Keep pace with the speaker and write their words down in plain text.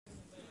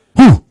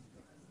Who?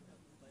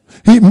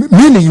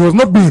 Meaning he was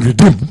not being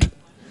redeemed,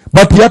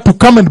 but he had to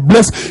come and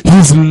bless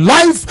his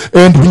life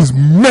and his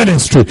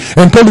ministry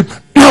and tell him,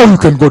 now you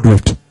can go do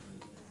it.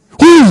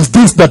 Who is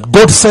this that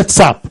God sets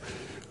up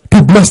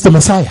to bless the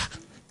Messiah?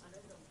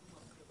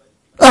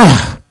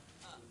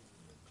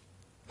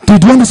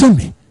 Did you understand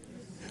me?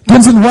 Do you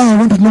understand why I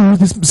want to know who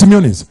this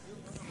Simeon is?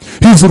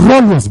 His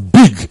role was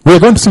big. We're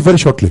going to see very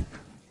shortly.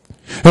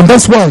 And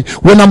that's why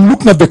when I'm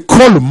looking at the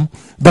column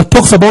that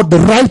talks about the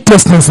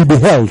righteousness he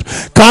beheld,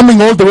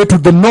 coming all the way to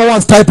the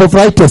Noah's type of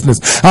righteousness,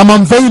 I'm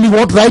unveiling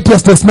what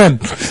righteousness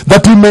meant,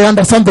 that we may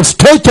understand the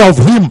stature of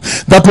him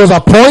that was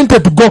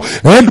appointed to go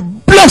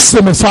and bless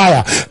the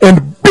Messiah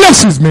and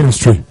bless his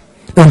ministry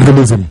and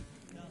release him.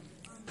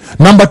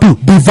 Number 2,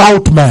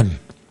 devout man.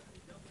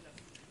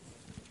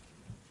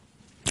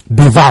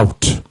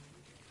 Devout.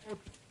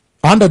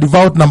 Under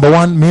devout, number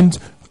 1 means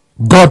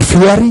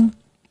God-fearing.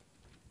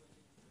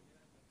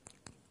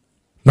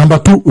 Number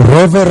 2,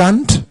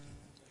 reverent.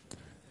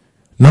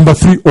 Number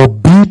 3,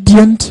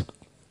 obedient.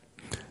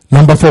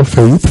 Number 4,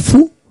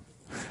 faithful.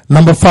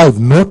 Number 5,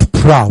 not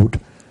proud.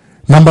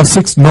 Number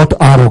 6, not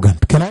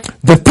arrogant.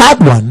 The third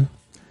one,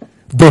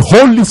 the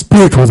Holy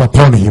Spirit was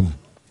upon him.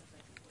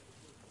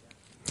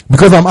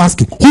 Because I'm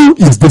asking, who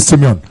is this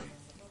Simeon?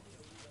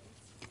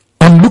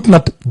 I'm looking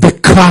at the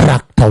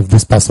character of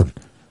this person.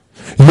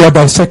 You are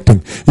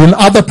dissecting. In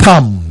other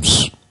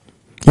terms,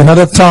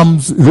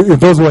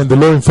 those who are in the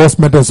law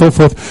enforcement and so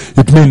forth,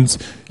 it means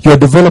you are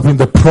developing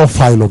the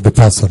profile of the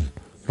person.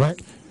 Right?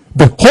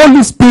 The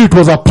Holy Spirit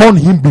was upon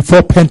him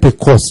before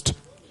Pentecost.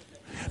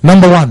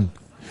 Number 1,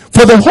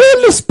 for the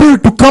Holy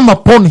Spirit to come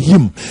upon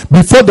him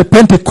before the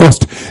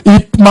Pentecost,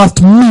 it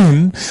must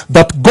mean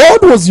that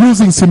God was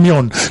using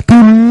Simeon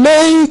to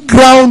lay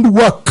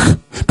groundwork,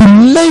 to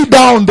lay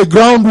down the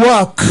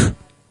groundwork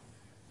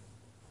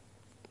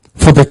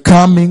for the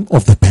coming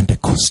of the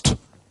Pentecost.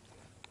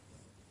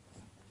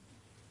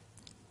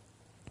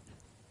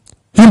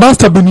 He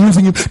must have been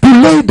using him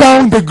to lay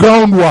down the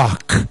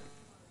groundwork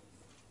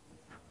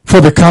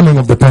for the coming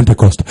of the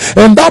Pentecost.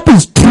 And that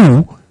is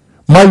true.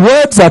 My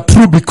words are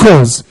true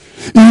because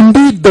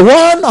indeed the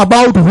one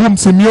about whom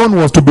Simeon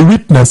was to be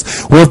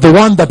witness was the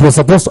one that was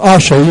supposed to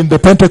usher in the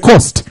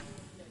Pentecost.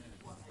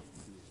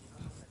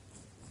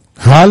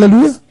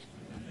 Hallelujah.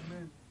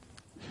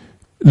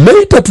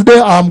 Later today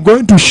I'm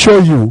going to show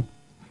you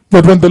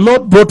that when the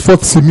Lord brought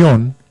forth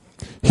Simeon,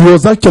 he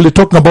was actually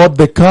talking about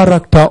the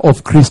character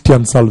of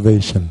Christian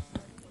salvation.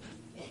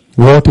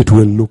 What it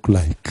will look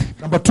like.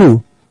 Number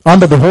 2,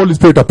 under the Holy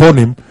Spirit upon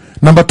him.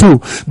 Number 2,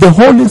 the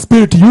Holy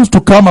Spirit used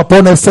to come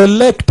upon a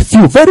select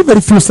few, very,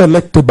 very few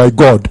selected by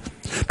God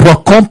to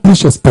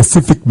accomplish a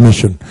specific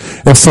mission.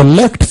 A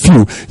select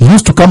few. He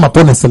used to come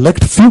upon a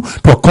select few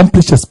to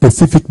accomplish a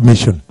specific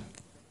mission.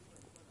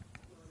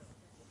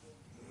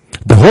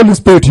 The Holy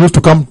Spirit used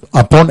to come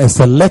upon a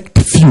select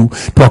few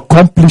to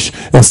accomplish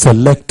a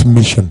select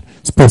mission,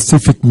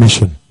 specific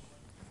mission.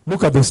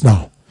 Look at this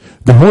now.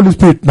 The Holy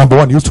Spirit, number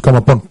 1, used to come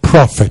upon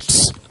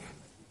prophets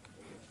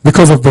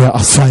because of their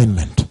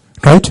assignment,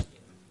 right?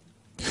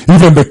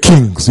 Even the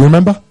kings, you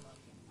remember?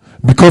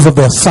 Because of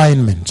their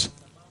assignment.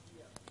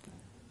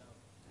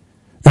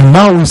 And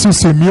now we see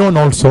Simeon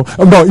also.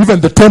 No,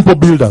 even the temple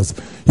builders.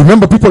 You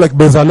remember people like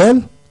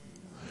Bezalel?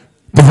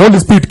 The Holy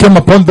Spirit came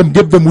upon them,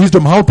 gave them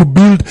wisdom how to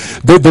build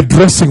the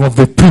dressing of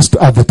the priest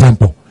at the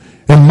temple.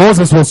 And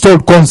Moses was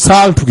told,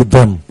 consult with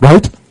them,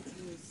 right?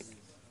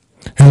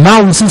 And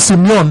now we see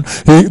Simeon,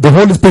 the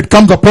Holy Spirit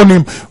comes upon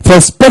him for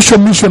a special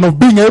mission of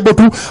being able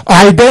to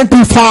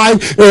identify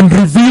and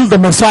reveal the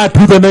Messiah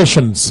to the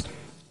nations.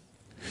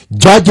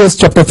 Judges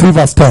chapter 3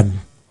 verse 10.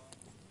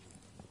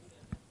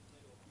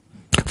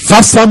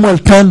 1 Samuel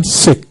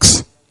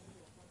 10:6.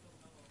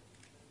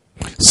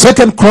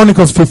 2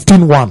 Chronicles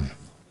 15:1.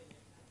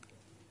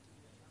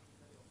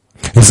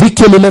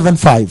 Ezekiel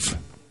 11:5.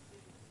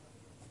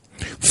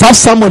 1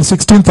 Samuel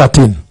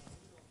 16:13.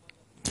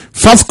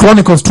 1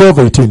 Chronicles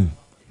 12:18.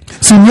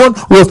 Simeon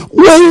was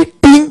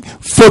waiting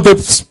for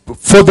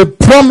the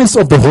promise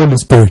of the Holy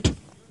Spirit.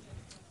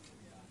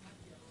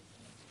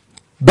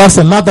 That's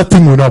another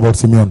thing we know about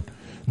Simeon.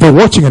 They're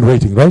watching and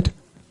waiting, right?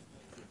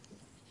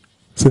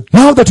 So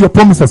now that your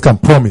promise has come,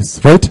 promise,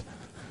 right?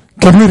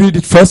 Can we read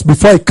it first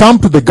before I come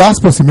to the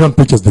gospel Simeon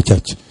preaches the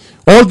church?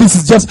 All this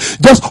is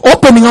just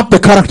opening up the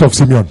character of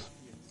Simeon.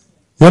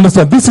 You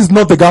understand? This is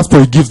not the gospel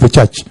he gives the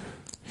church.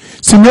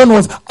 Simeon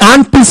was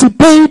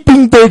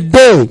anticipating the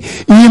day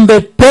in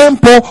the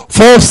temple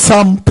for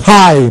some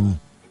time.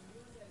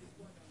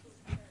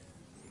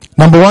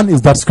 Number 1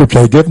 is that scripture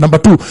I gave. Number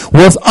 2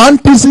 was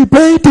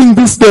anticipating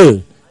this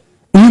day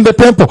in the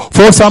temple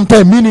for some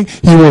time, meaning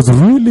he was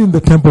really in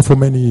the temple for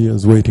many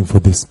years waiting for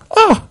this.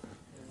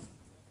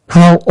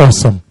 How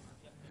awesome.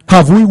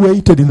 Have we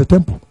waited in the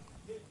temple?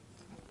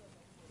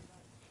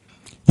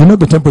 You know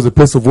the temple is a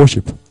place of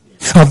worship.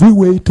 Have we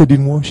waited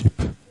in worship?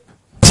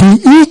 He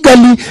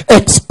eagerly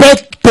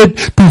expected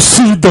to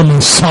see the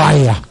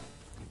Messiah.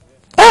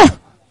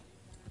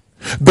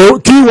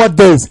 The key word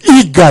there is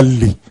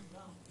eagerly.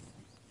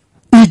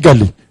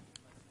 Eagerly.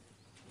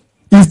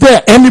 Is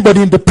there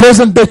anybody in the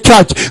present day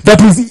church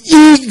that is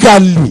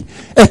eagerly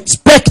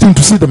expecting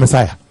to see the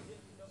Messiah?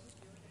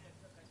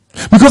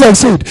 Because I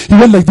said, he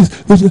went like this.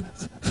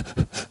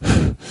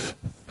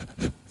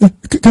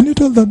 Can you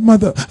tell that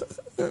mother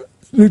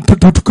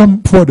to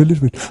come forward a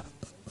little bit?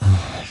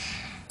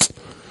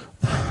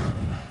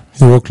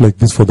 He walked like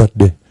this for that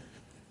day.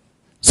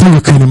 So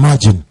you can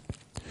imagine.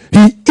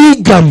 He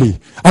eagerly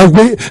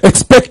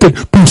expected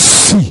to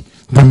see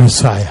the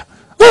Messiah.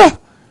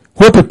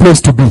 What a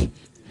place to be.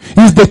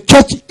 Is the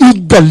church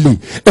eagerly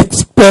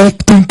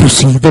expecting to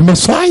see the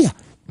Messiah?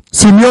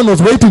 Simeon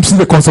was waiting to see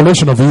the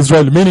consolation of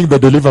Israel, meaning the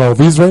deliverer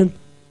of Israel.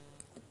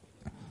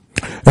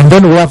 And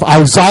then we have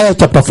Isaiah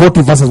chapter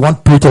 40 verses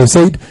 1 to 8. He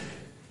said,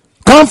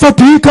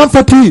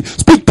 comfort ye,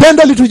 speak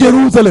tenderly to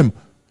Jerusalem.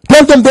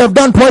 Tell them they have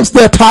done twice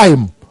their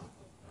time.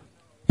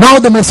 Now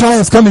the Messiah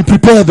is coming,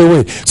 prepare the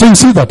way. So you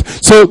see that.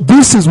 So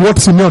this is what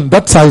Simeon,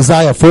 that's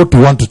Isaiah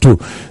 41 to 2.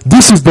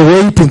 This is the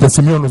waiting that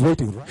Simeon was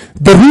waiting.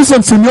 The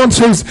reason Simeon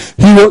says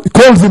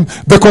calls him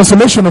the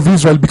consolation of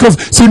Israel, because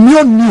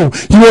Simeon knew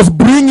he was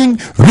bringing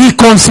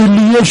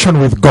reconciliation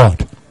with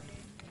God.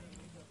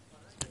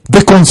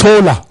 The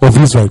consoler of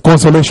Israel,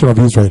 consolation of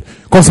Israel,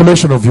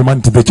 consolation of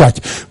humanity, the church.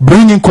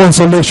 Bringing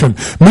consolation,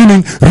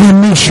 meaning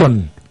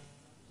remission.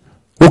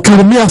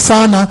 Ukiumia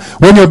sana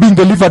when you're being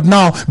delivered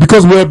now,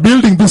 because we're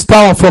building this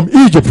tower from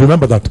Egypt,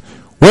 remember that,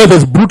 where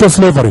there's brutal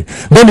slavery.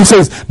 Then he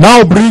says,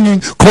 now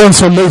bringing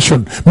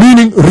consolation,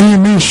 meaning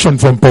remission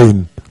from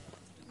pain.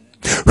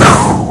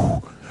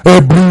 A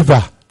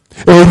breather,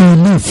 a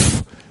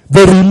relief,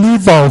 the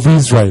reliever of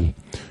Israel,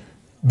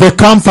 the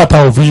comforter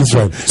of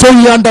Israel. So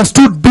he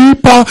understood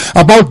deeper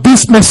about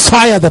this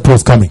Messiah that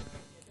was coming.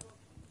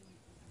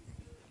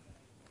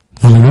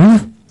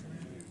 Hallelujah.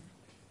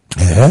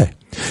 Yeah.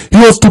 He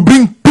was to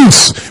bring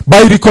peace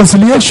by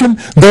reconciliation,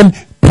 then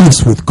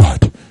peace with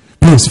God.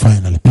 Peace,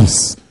 finally,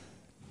 peace.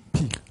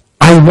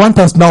 I want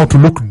us now to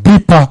look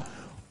deeper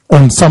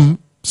on some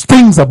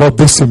things about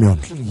this Simeon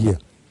here.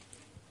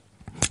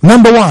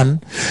 Number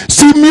one,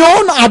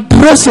 Simeon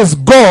addresses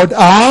God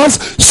as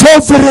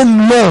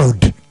sovereign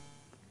Lord.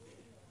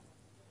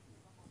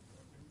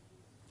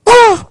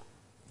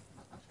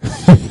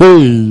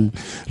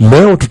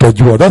 Leo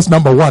tutajua. That's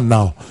number one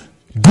now.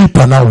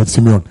 Deeper now with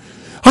Simeon.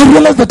 I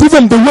realize that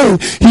even the way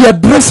he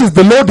addresses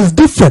the Lord is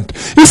different.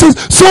 He says,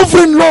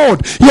 sovereign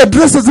Lord. He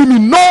addresses him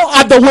in no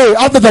other way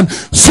other than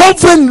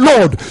sovereign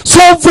Lord.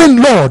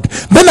 Sovereign Lord.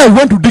 Then I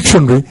went to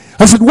dictionary.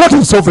 I said, what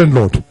is sovereign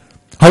Lord?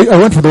 I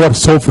went for the word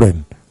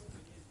sovereign.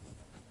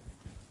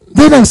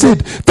 Then I said,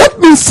 that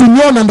means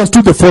Simeon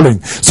understood the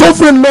following.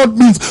 Sovereign Lord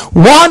means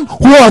one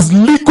who has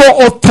legal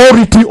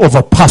authority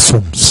over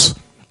persons.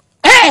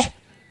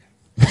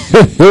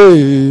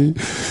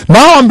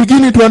 Now I'm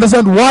beginning to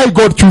understand why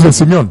God chooses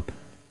Simeon.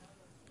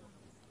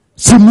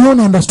 Simeon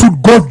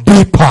understood God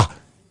deeper.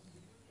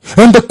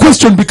 And the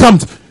question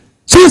becomes,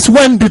 since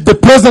when did the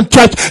present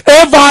church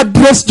ever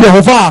address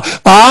Jehovah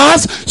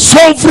as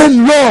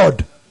sovereign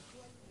Lord?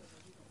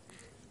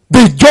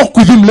 They joke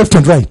with him left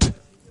and right.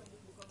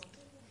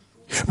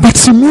 But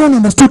Simeon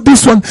understood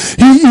this one.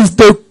 He is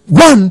the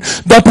one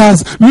that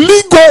has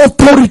legal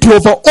authority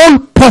over all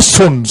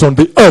persons on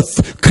the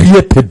earth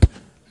created.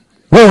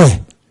 Boy,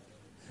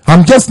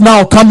 I'm just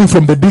now coming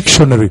from the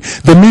dictionary,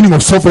 the meaning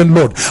of sovereign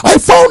Lord. I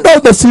found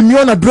out that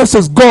Simeon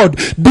addresses God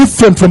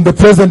different from the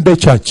present day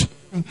church.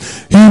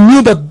 He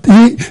knew that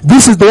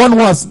this is the one who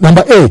has,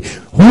 number A,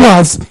 who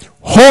has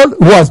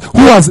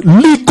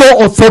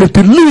legal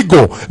authority.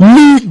 Legal.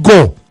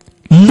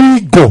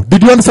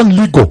 Did you understand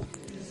legal?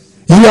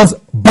 He has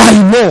by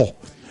law,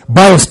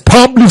 by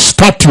established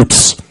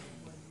statutes,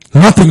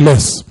 nothing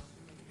less.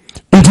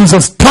 It is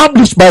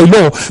established by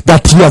law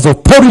that he has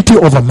authority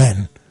over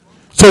men.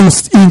 So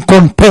it's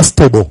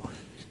incontestable.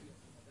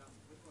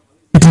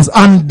 It is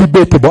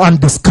undebatable,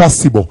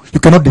 undiscussable. You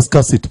cannot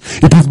discuss it.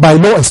 It is by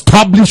law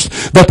established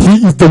that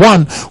he is the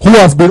one who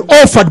has been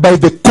offered by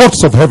the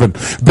courts of heaven.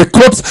 The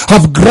courts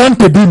have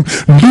granted him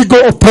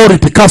legal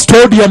authority,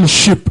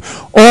 custodianship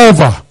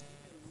over.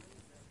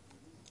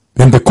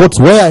 In the courts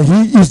where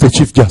he is the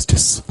chief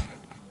justice.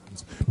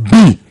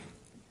 B.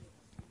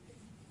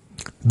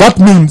 That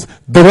means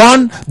the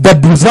one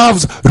that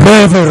deserves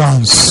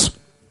reverence.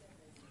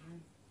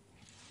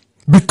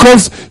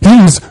 Because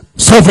he is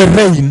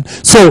sovereign.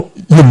 So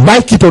you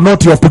like it or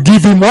not, you have to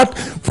give him what?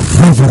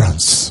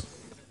 Reverence.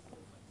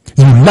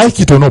 You like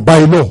it or not, by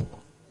law.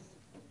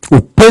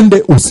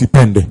 Upende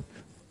usipende.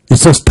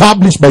 It's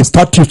established by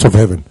statutes of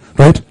heaven.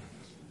 Right?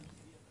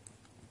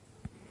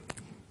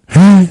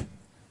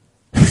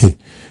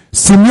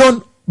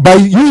 Simeon, by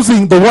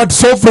using the word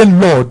sovereign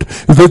Lord,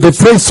 the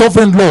phrase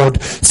sovereign Lord,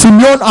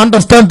 Simeon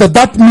understands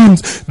that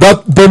means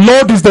that the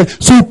Lord is the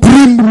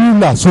supreme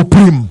ruler.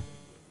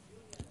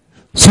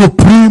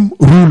 Supreme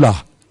ruler.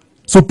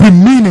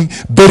 Supreme meaning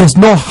there is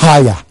no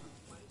higher.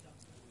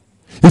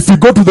 If you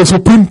go to the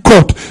Supreme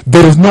Court,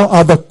 there is no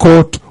other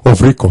court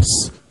of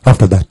recourse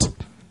after that.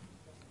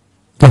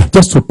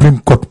 Just Supreme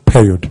Court,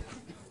 period.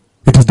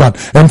 It is done.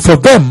 And for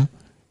them,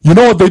 you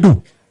know what they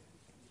do?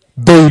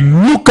 They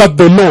look at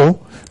the law,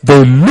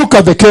 They look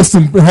at the case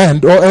in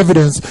hand or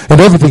evidence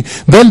and everything.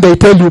 Then they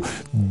tell you,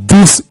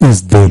 this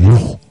is the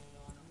law.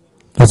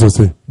 That's what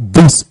they say.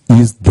 This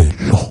is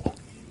the law.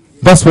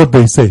 That's what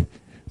they say.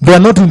 They are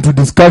not into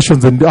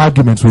discussions and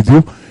arguments with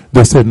you.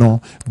 They say,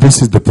 no,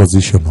 this is the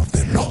position of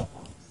the law.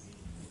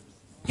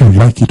 You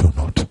like it or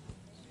not.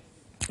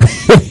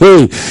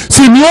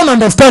 Simeon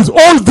understands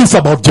all this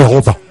about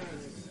Jehovah.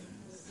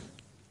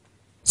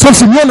 So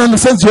Simeon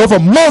understands Jehovah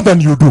more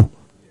than you do.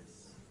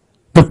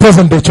 The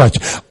present day church.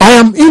 I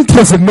am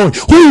interested in knowing,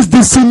 who is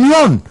this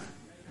Simeon?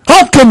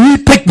 How can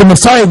he take the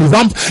Messiah in his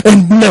arms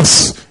and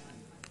bless?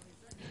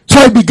 So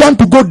I began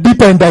to go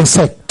deeper and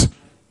dissect.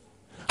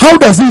 How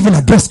does he even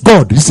address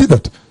God? You see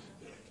that?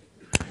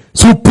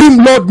 Supreme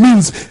Lord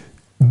means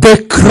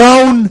the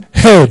crown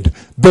head.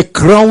 The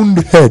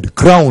crowned head.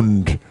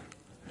 Crowned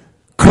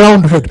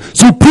head.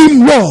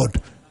 Supreme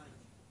Lord.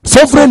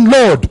 Sovereign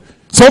Lord.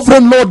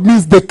 Sovereign Lord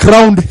means the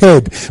crowned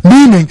head,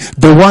 meaning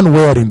the one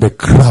wearing the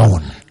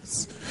crown.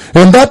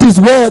 And that is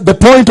where the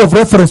point of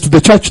reference to the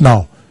church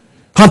now.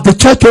 Has the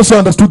church also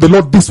understood the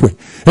Lord this way?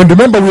 And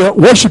remember, we are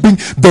worshiping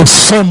the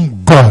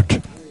same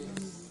God.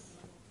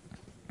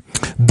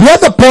 The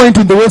other point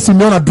in the way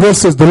Simeon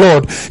addresses the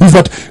Lord is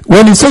that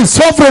when he says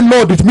sovereign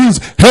Lord, it means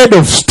head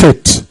of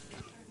state.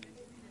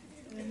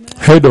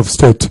 Head of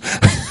state.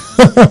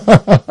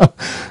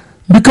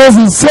 Because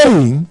he's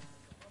saying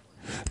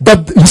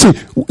that, you see,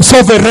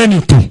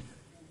 sovereignty.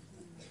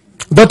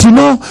 That, you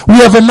know, we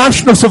have a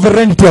national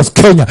sovereignty as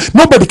Kenya.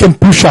 Nobody can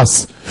push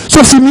us.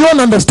 So Simeon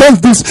understands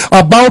this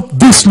about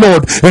this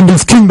Lord and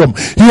his kingdom.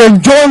 He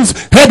enjoys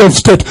head of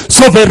state,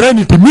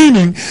 sovereignty,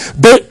 meaning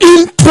the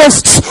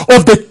interests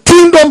of the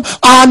kingdom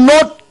are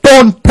not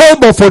on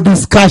table for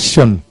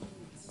discussion.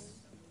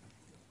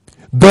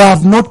 They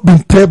have not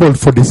been tabled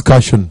for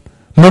discussion.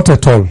 Not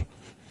at all.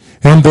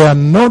 And they are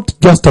not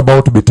just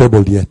about to be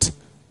tabled yet.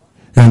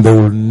 And they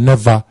will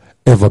never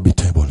ever be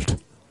tabled.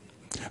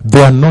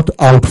 They are not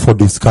out for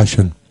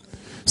discussion.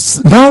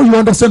 Now you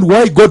understand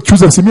why God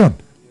chooses Simeon.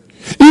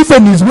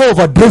 Even his way of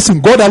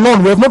addressing God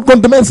alone, we have not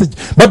got the message.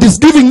 But he's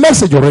giving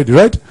message already,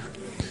 right?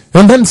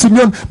 And then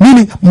Simeon,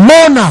 meaning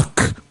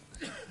monarch.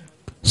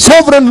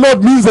 Sovereign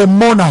Lord means a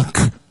monarch.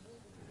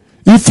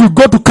 If you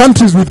go to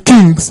countries with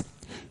kings,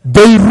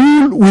 they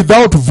rule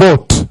without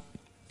vote.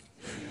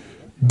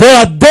 They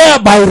are there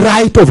by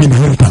right of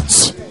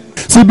inheritance.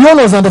 Simeon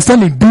was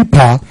understanding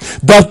deeper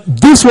that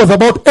this was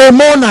about a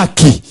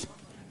monarchy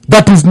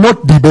that is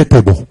not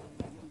debatable.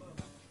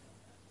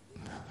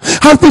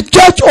 Has the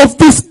church of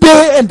this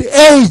day and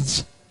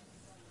age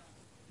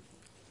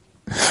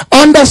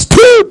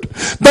understood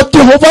that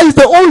Jehovah is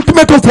the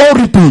ultimate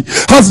authority,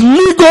 has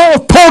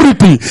legal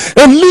authority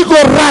and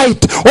legal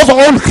right over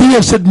all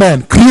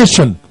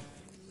creation?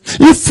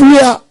 If we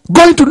are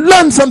going to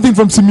learn something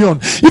from Simeon,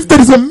 if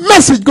there is a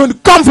message going to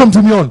come from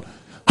Simeon,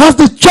 has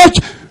the church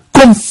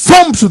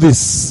conformed to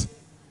this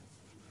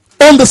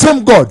on the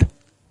same God?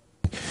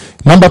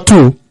 Number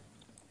two,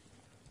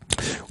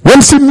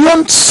 when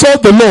Simeon saw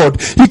the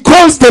Lord, he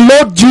calls the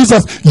Lord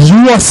Jesus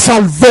your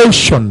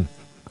salvation.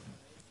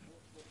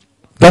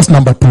 That's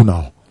number two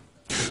now.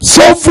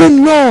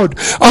 Sovereign Lord,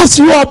 as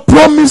you are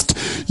promised,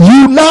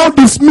 you now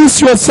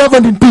dismiss your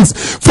servant in peace.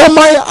 For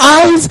my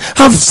eyes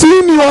have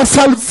seen your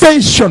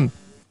salvation.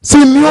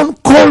 Simeon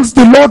calls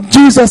the Lord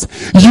Jesus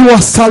your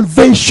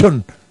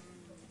salvation.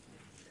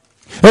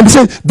 And he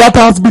says that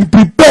has been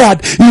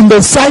prepared in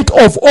the sight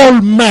of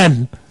all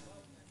men.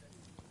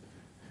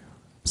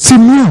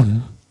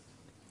 Simeon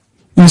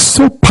is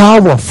so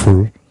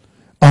powerful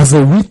as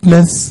a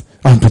witness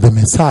unto the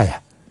Messiah.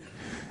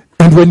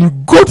 And when you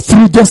go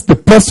through just the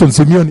person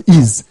Simeon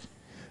is,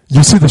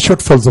 you see the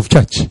shortfalls of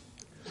church.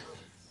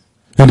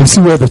 And you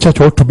see where the church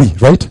ought to be,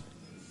 right?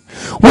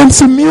 When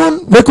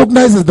Simeon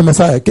recognizes the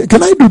Messiah,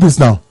 can I do this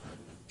now?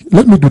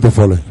 Let me do the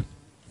following.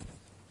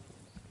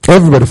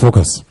 Everybody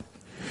focus.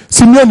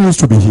 Simeon used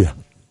to be here.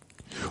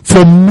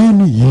 For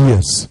many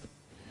years.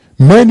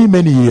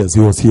 Many years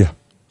he was here.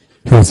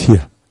 He was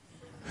here.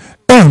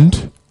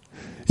 And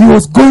he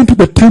was going to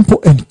the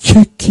temple and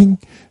checking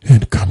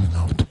and coming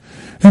out.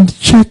 And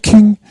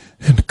checking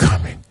and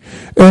coming.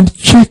 And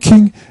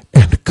checking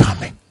and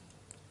coming.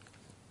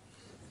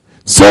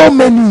 So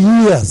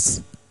many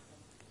years.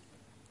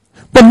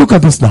 But look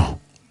at this now.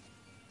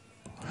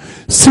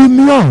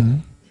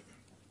 Simeon,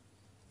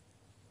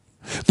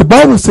 the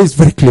Bible says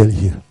very clearly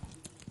here,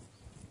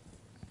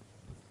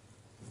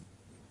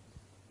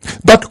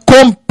 that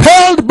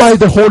compelled by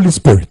the Holy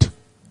Spirit,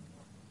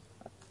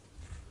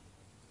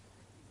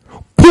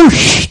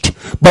 pushed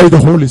by the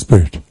Holy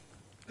Spirit,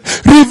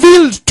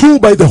 revealed to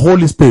by the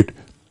Holy Spirit,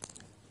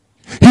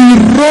 he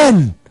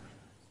ran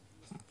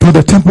to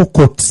the temple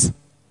courts.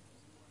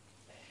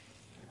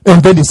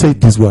 And then he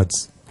said these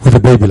words with a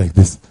baby like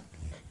this.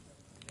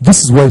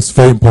 This is why it's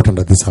very important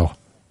at this hour.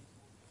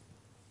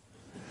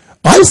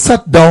 I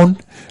sat down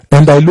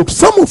and I looked.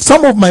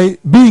 Some of my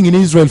being in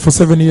Israel for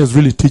 7 years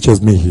really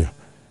teaches me here.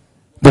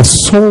 There's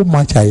so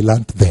much I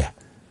learned there.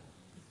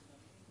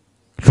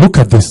 Look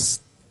at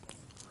this.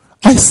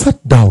 I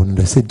sat down and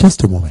I said,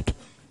 just a moment.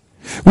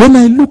 When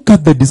I look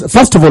at the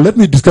first of all, let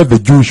me describe the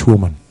Jewish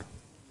woman.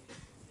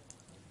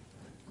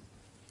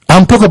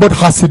 I'm talking about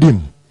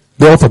Hasidim,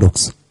 the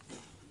Orthodox.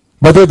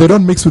 By the way, they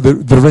don't mix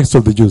with the rest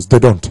of the Jews. They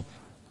don't.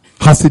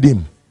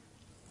 Hasidim,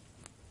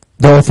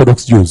 the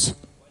Orthodox Jews,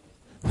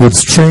 with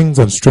strings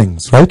and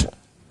strings, right?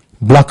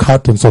 Black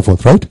hat and so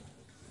forth, right?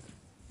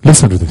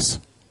 Listen to this.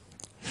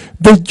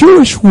 The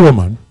Jewish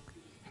woman,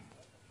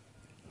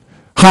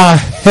 her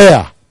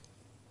hair,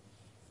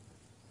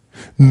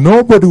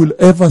 nobody will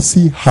ever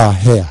see her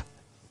hair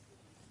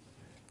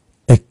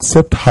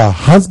except her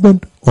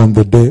husband on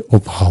the day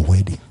of her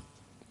wedding.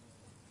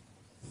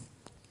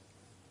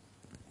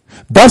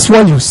 That's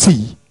why you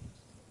see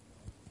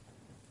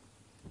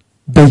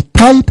they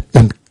tie it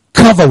and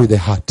cover with a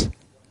hat.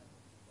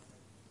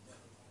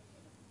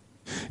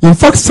 In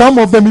fact, some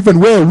of them even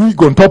wear a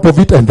wig on top of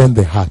it and then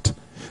the hat,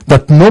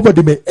 that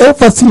nobody may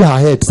ever see her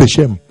hair. It's a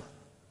shame.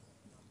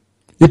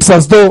 It's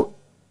as though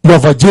your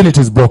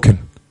virginity is broken.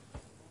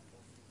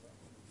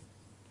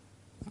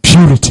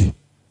 Purity.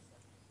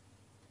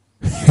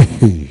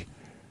 The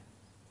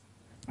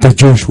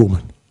Jewish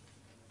woman.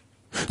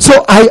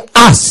 So I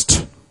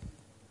asked,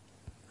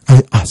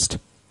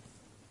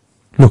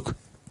 look,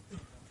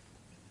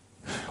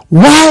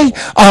 why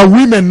are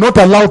women not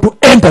allowed to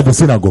enter the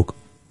synagogue?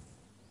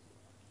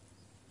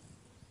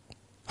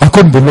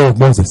 According to the law of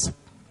Moses.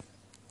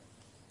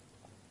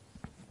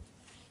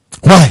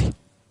 Why?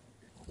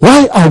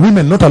 Why are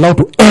women not allowed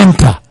to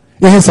enter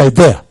inside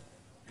there?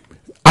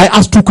 I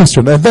asked two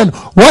questions. And then,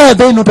 why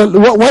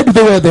do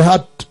they wear the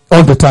hat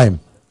all the time?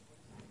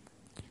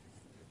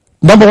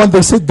 Number one,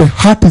 they said the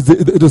hat is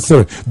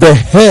the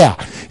hair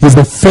is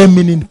the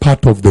feminine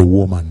part of the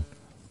woman.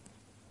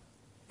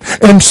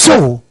 And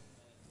so,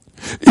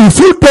 if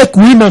you take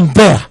women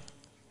there,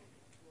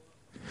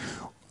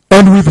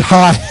 and with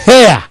her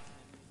hair,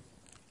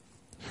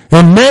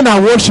 and men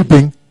are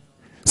worshipping,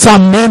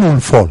 some men will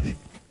fall.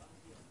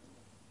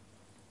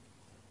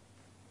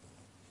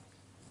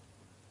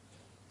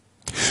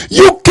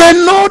 You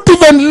cannot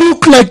even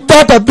look like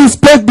that at this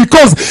place,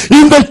 because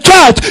in the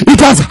church it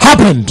has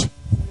happened.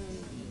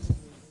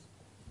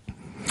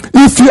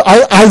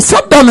 I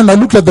sat down and I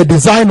looked at the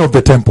design of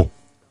the temple.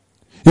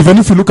 Even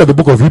if you look at the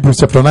book of Hebrews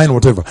chapter 9,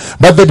 whatever.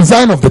 But the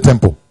design of the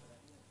temple.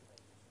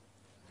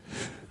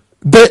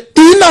 The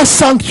inner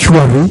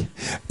sanctuary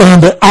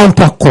and the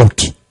outer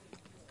court.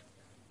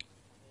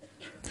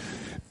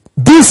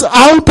 This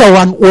outer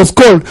one was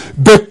called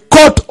the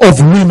court of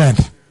women.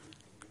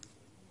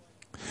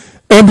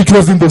 And it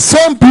was in the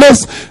same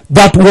place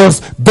that was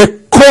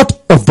the court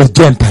of the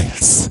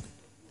Gentiles.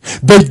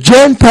 The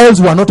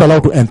Gentiles were not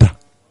allowed to enter.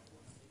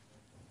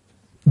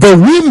 The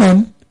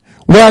women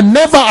were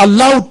never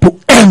allowed to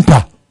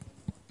enter.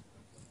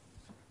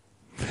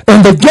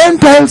 And the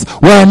Gentiles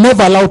were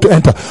never allowed to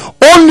enter.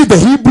 Only the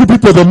Hebrew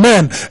people, the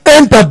men,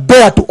 entered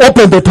there to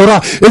open the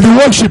Torah and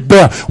worship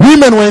there.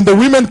 Women were in the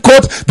women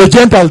court, the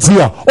Gentiles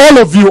here.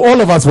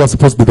 All of us were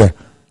supposed to be there.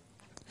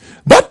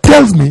 That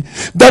tells me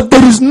that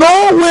there is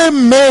no way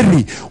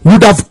Mary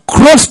would have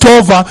crossed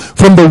over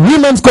from the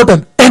women's court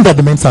and entered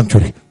the main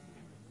sanctuary.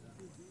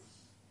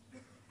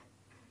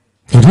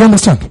 Do you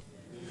understand?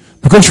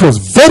 Because she was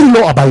very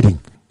law abiding.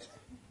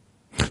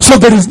 So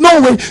there is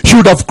no way she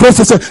would have crossed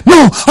and said,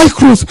 no, I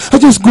cross, I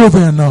just go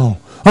there now.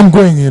 I'm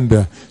going in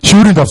there. She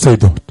wouldn't have said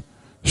that.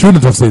 She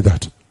wouldn't have said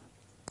that.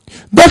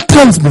 That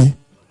tells me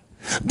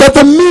that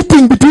the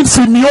meeting between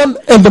Simeon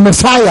and the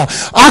Messiah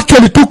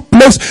actually took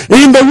place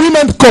in the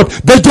women's court,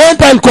 the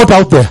Gentile court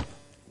out there.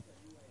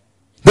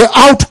 The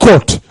outer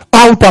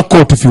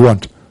court if you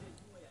want.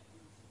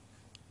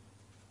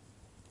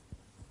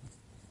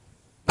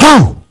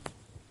 How?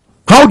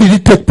 How did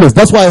it take place?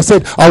 That's why I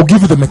said I'll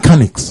give you the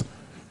mechanics.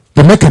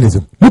 The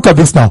mechanism. Look at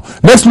this now.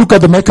 Let's look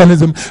at the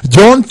mechanism.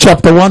 John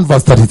chapter 1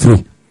 verse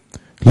 33.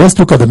 Let's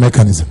look at the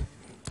mechanism.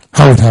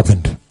 How it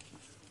happened.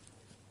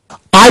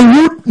 I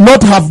would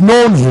not have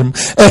known him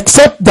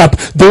except that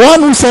the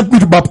one who sent me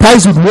to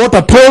baptize with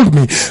water told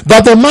me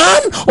that the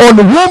man on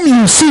whom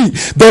you see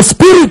the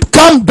Spirit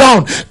come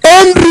down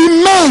and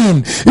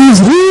remain is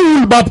he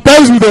who will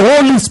baptize with the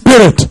Holy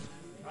Spirit.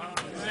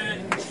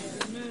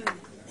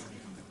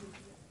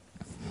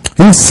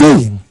 He's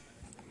saying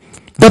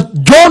that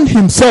John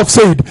himself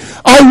said,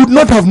 I would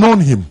not have known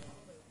him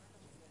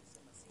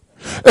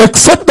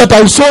except that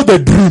I saw the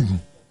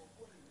dream.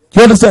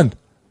 You understand?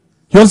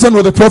 You understand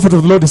what the prophet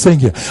of the Lord is saying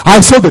here?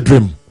 I saw the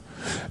dream.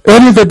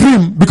 And in the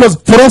dream, because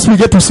for us we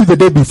get to see the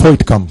day before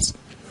it comes.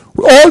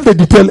 All the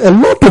detail, a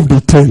lot of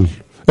detail.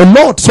 A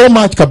lot, so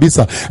much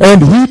kabisa.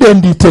 And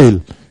hidden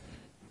detail.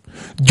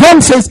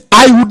 John says,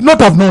 I would not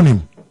have known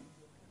him.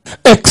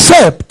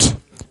 Except,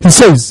 he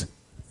says,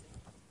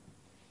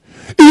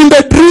 in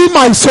the dream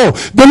I saw,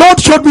 the Lord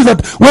showed me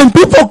that when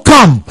people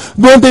come,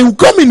 when they will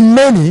come in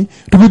many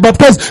to be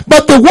baptized,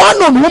 but the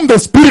one on whom the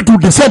Spirit will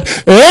descend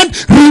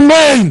and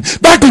remain,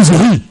 that is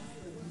he.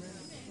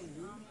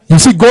 You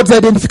see God's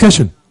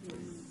identification.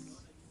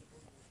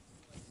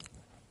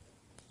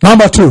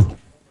 Number two,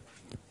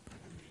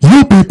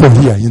 you people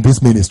here in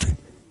this ministry,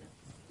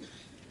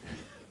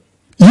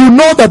 you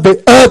know that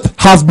the earth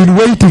has been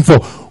waiting for.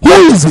 Who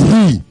is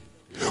he?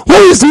 Who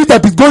is he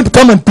that is going to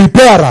come and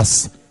prepare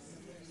us?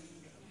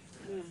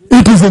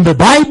 It is in the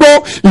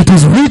Bible. It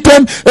is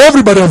written.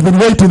 Everybody has been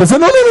waiting. They say,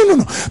 no.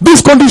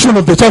 This condition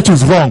of the church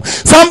is wrong.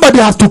 Somebody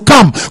has to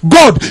come.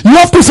 God, you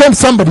have to send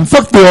somebody. In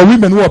fact, there are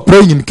women who are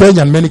praying in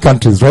Kenya and many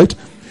countries, right?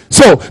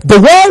 So, the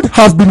world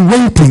has been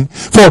waiting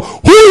for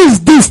who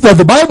is this that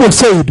the Bible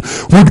said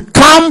would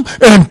come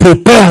and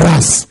prepare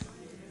us.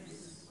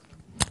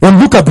 And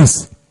look at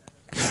this.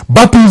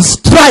 But his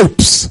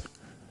stripes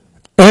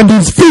and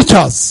his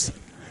features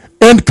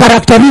and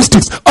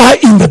characteristics are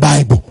in the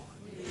Bible.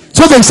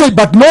 So they say,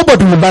 but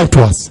nobody will lie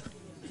to us.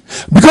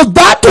 Because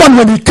that one,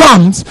 when he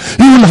comes,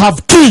 he will have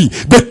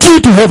the key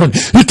to heaven.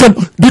 He can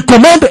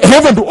command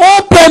heaven to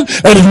open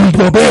and he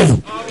will obey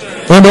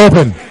and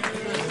open.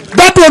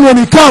 That one, when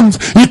he comes,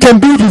 he can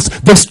do this.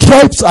 The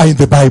stripes are in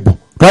the Bible,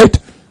 right?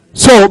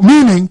 So,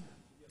 meaning,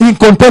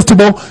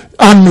 incontestable,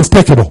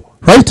 unmistakable,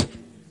 right?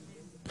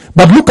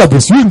 But look at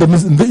this. You in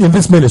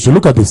this ministry,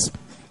 look at this.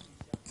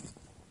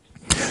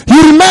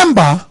 You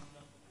remember,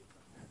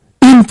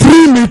 in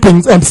 3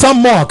 meetings, and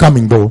some more are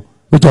coming though,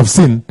 which I've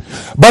seen,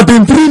 but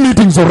in 3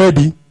 meetings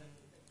already,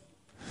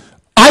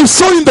 I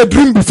saw in the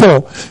dream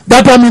before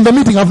that I'm in the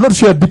meeting. I've not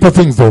shared deeper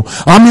things though.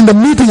 I'm in the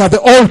meeting at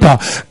the altar,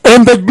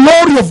 and the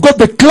glory of God,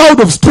 the cloud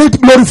of straight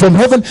glory from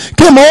heaven,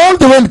 came all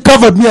the way and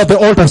covered me at the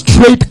altar.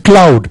 Straight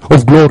cloud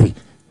of glory.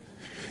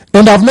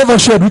 And I've never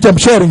shared, which I'm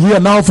sharing here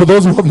now for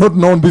those who have not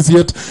known this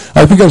yet.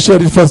 I think I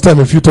shared it first time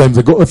a few times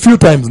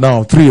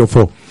now, 3 or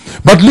 4.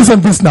 But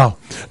listen this now.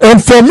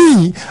 And for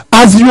me,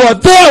 as you are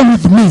there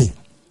with me,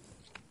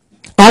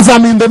 as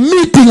I'm in the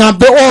meeting at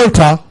the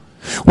altar,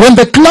 when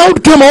the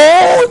cloud came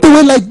all the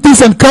way like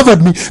this and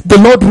covered me, the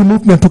Lord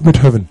removed me and took me to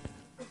heaven.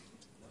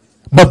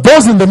 But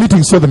those in the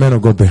meeting saw the man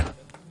of God there.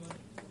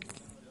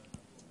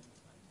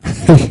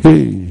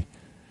 Hey,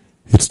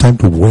 it's time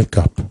to wake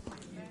up.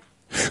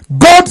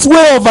 God's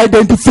way of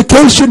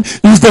identification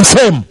is the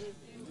same.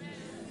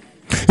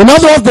 In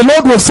other words, the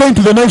Lord was saying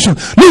to the nation,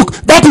 look,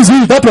 that is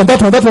he, that one there.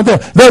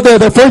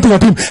 They're pointing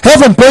at him.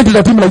 Heaven pointed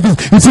at him like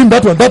this. It's him,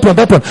 that one. That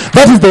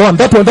is the one.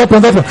 That one. That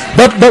one.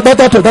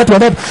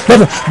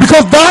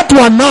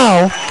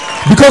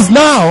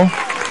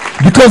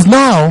 Because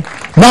now,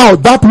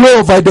 that way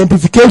of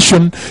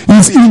identification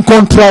is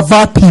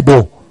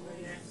incontrovertible.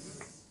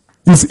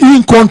 Is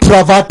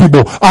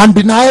incontrovertible,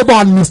 undeniable,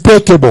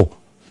 unmistakable,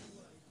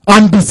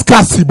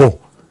 undiscussable.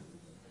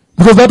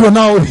 Because that one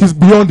now is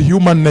beyond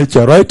human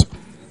nature, right?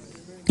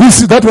 You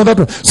see that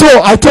one.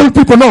 So I tell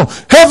people, no,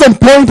 heaven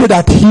pointed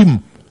at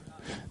him.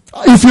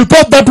 If you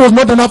thought that was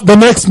not enough, the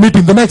next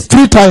meeting, the next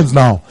 3 times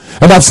now,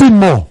 and I've seen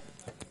more.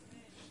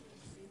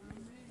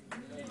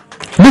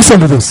 Listen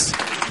to this.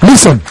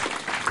 Listen.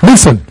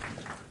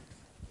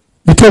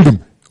 He told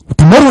him,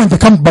 tomorrow when they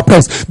come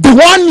baptized, the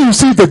one you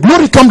see, the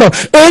glory come down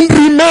and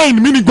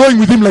remain, meaning going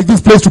with him like this,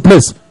 place to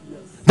place.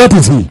 That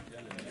is he.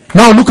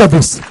 Now look at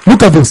this.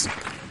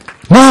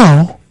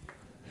 Now,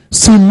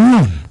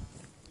 Simeon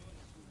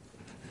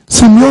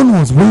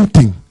was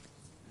waiting.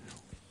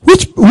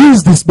 Who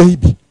is this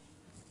baby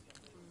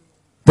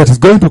that is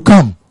going to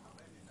come?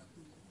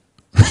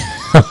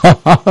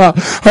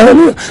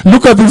 Hallelujah.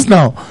 Look at this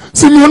now.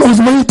 Simeon was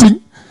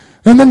waiting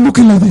and then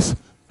looking like this.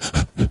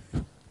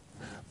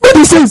 But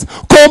he says,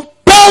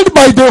 compelled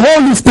by the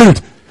Holy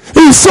Spirit,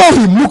 he saw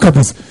him. Look at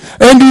this.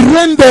 And he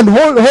ran there and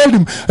hold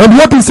him. And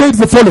what he said is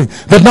the following,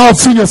 that now I've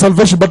seen your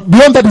salvation. But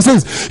beyond that he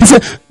said,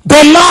 the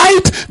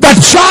light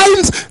that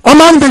shines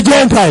among the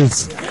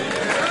Gentiles.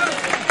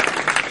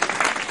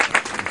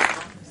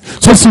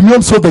 So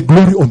Simeon saw the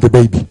glory on the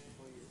baby.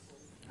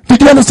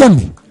 Did you understand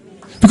me?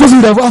 Because he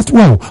would have asked,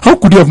 wow, how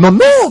could you have known?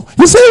 No,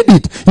 he said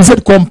it. He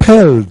said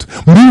compelled,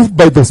 moved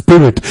by the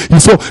Spirit. He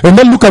saw, and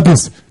then look at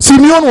this.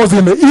 Simeon was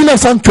in the inner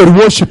sanctuary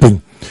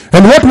worshiping.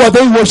 And what were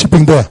they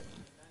worshiping there?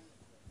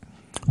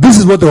 This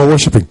is what they were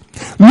worshiping.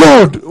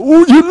 Lord,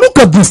 you look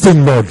at this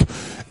thing, Lord.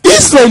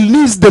 Israel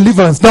needs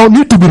deliverance now,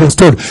 need to be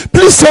restored.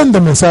 Please send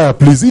the Messiah,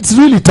 please. It's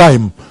really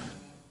time.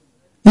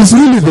 It's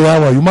really the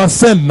hour. You must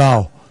send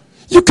now.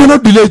 You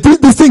cannot delay.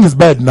 This thing is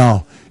bad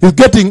now. It's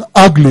getting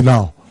ugly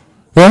now.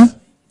 Yeah?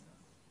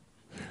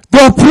 They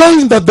are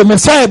praying that the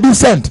Messiah be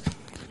sent.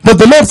 That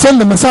the Lord send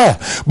the Messiah.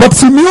 But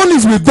Simeon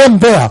is with them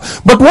there.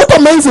 But what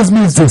amazes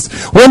me is this.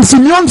 When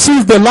Simeon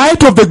sees the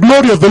light of the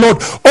glory of the Lord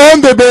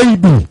on the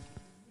baby,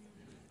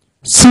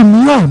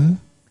 Simeon,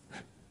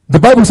 the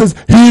Bible says,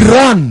 he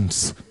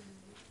runs.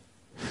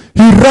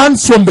 He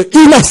runs from the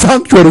inner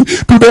sanctuary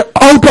to the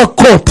outer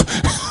court.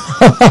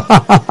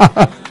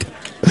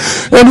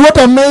 And what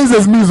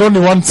amazes me is only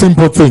one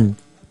simple thing.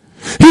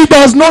 He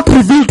does not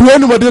reveal to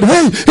anybody that,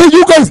 hey,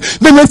 you guys,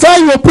 the Messiah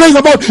you are praying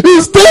about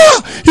is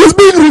there. He's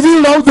being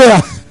revealed out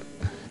there.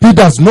 He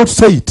does not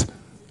say it.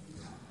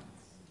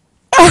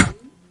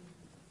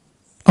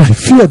 I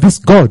fear this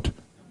God.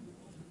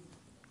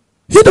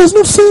 He does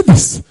not say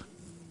this.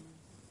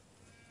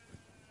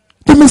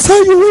 The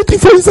Messiah you're waiting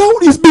for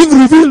is being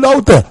revealed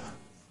out there.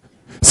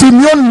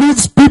 Simeon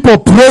leaves people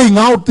praying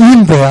out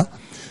in there,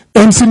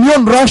 and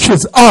Simeon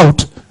rushes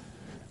out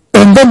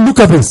And then look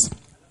at this.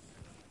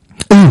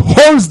 He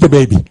holds the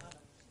baby.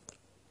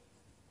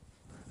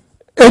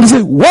 And he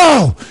says,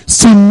 wow,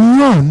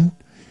 Simeon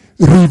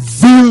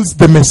reveals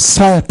the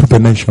Messiah to the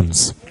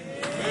nations.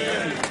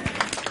 Amen.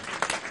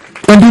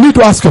 And you need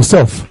to ask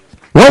yourself,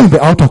 why in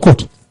the outer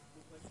court?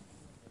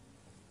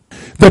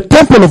 The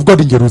temple of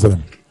God in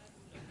Jerusalem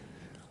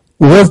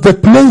was the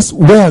place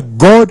where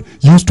God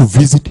used to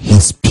visit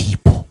his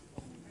people.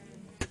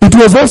 It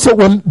was also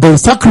when they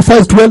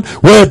sacrificed well,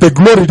 where the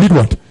glory did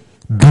what?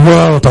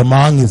 Dwelt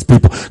among his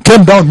people.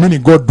 Came down,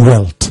 meaning God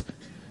dwelt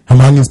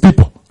among his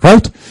people,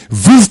 right?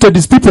 Visited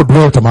his people,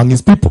 dwelt among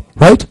his people,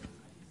 right?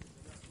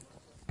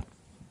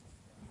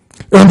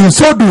 And in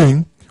so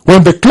doing,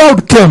 when the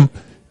cloud came,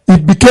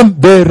 it became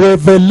the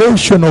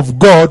revelation of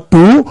God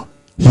to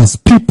his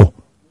people.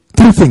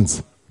 Three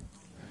things.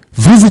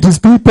 Visit his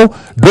people,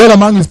 dwell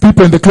among his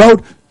people in the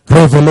cloud,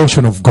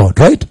 revelation of God,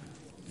 right?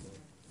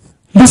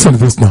 Listen to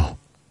this now.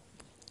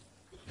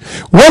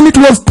 When it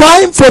was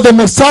time for the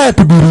Messiah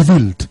to be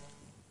revealed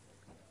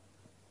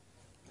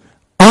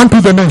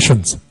unto the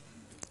nations,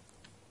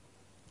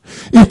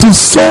 it is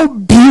so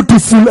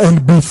beautiful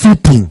and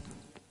befitting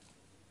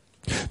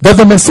that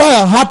the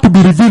Messiah had to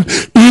be revealed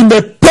in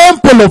the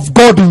temple of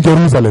God in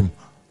Jerusalem.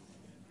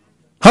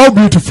 How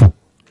beautiful.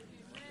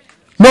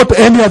 Not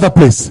any other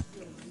place.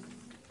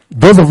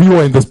 Those of you who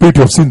are in the spirit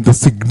have seen the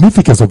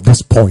significance of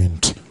this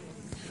point.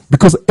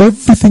 Because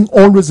everything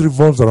always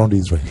revolves around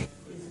Israel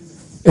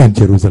and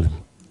Jerusalem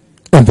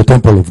and the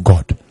temple of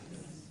God.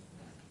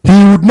 He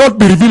would not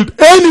be revealed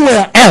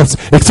anywhere else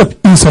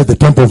except inside the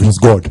temple of his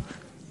God.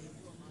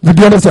 Did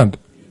you understand?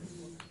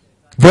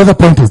 The other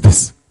point is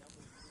this.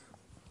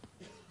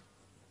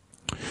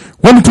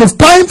 When it was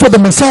time for the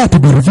Messiah to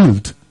be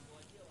revealed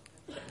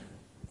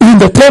in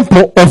the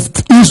temple of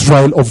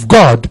Israel, of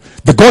God,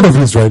 the God of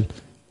Israel,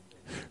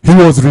 he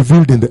was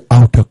revealed in the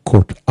outer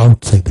court,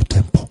 outside the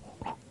temple,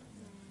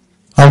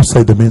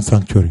 outside the main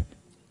sanctuary.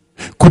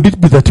 Could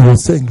it be that he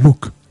was saying,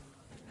 look,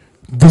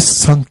 this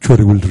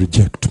sanctuary will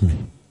reject me?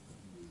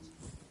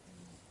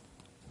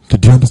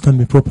 Did you understand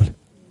me properly?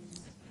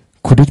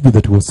 Could it be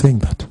that he was saying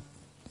that?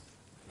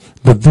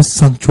 That this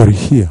sanctuary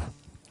here,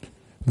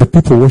 the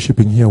people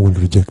worshipping here will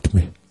reject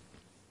me?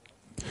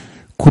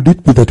 Could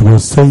it be that he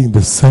was saying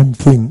the same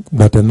thing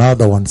that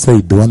another one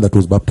said, the one that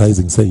was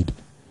baptizing said,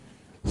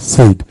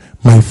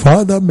 my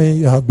father may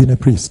have been a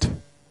priest,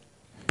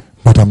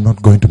 but I'm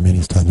not going to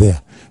minister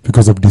there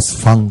because of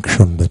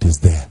dysfunction that is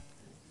there.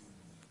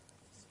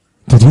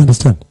 Did you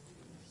understand?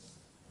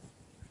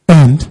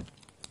 And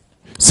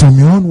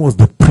Simeon was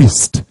the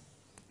priest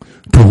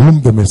to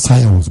whom the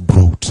Messiah was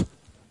brought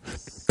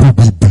to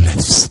be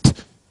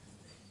blessed.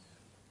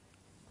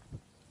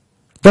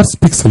 That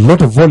speaks a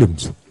lot of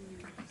volumes.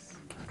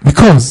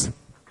 Because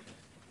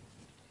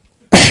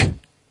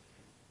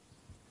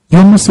you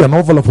almost see an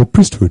overlap of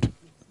priesthood.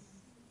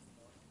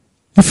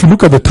 If you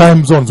look at the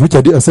time zones, which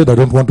I said I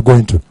don't want to go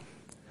into,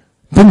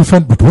 then you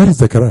find, but where is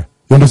Zechariah?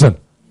 You understand?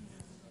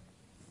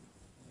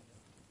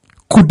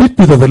 Could it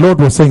be that the Lord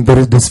was saying there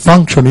is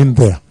dysfunction in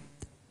there?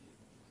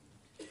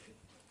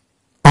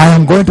 I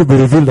am going to be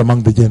revealed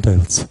among the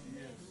Gentiles.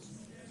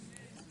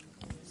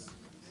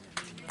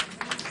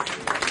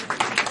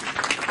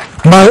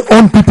 My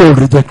own people will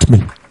reject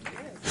me.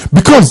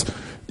 Because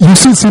you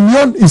see,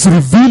 Simeon is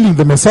revealing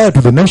the Messiah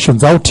to the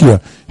nations out here,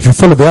 if you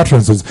follow the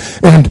utterances.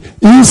 And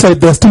inside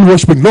they're still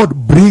worshiping, Lord,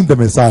 bring the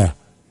Messiah.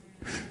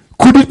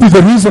 Could it be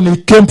the reason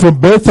he came from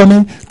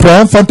Bethany,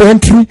 triumphant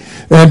entry,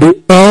 and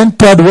he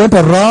entered, went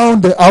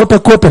around the outer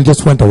court and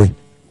just went away?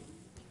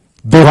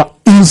 They were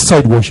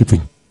inside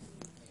worshiping.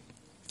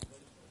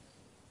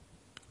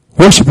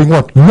 Worshiping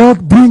what?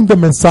 Lord, bring the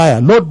Messiah.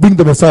 Lord, bring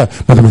the Messiah.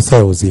 But the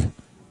Messiah was here.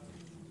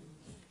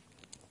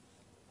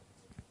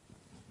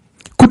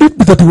 Could it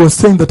be that he was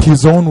saying that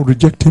his own would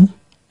reject him?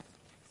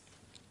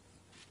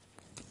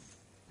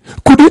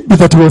 Could it be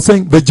that he was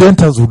saying the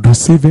Gentiles would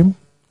receive him?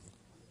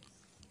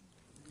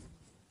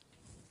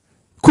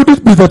 Could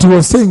it be that he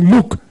was saying,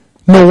 look,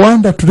 no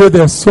wonder today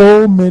there are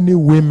so many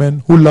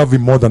women who love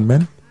him more than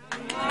men?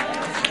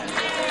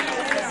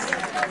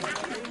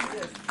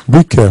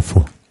 Be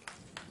careful.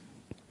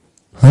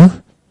 Huh?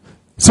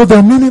 So there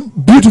are many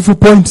beautiful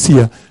points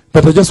here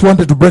that I just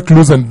wanted to break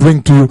loose and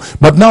bring to you.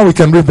 But now we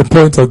can read the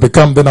points as they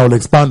come, then I will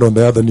expand on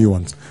the other new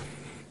ones.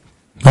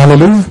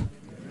 Hallelujah.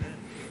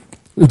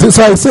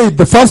 So I said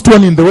the first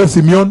one in the way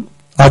Simeon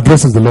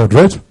addresses the Lord,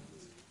 right?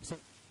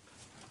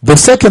 The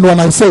second one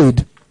I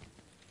said,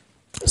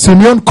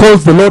 Simeon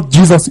calls the Lord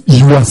Jesus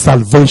your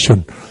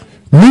salvation.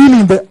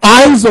 Meaning the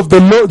eyes of the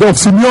Lord of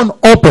Simeon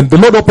opened. The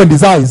Lord opened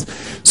his eyes.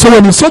 So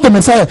when he saw the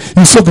Messiah,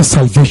 he saw the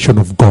salvation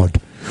of God.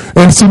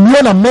 And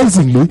Simeon,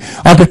 amazingly,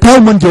 at the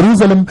time when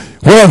Jerusalem,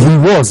 where he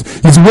was,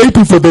 is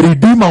waiting for the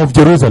Redeemer of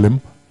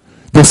Jerusalem,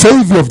 the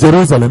Savior of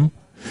Jerusalem,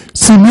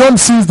 Simeon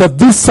sees that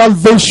this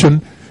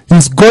salvation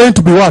is going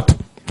to be what?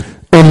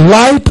 A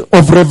light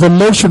of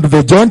revelation to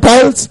the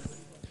Gentiles.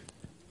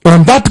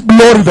 And that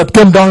glory that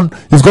came down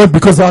is going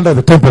because under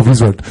the temple of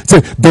Israel. Say,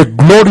 the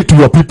glory to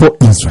your people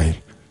Israel.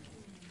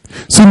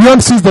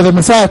 Simeon sees that the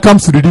Messiah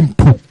comes to redeem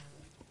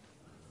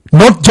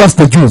Not just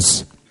the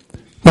Jews,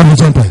 but the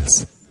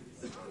Gentiles.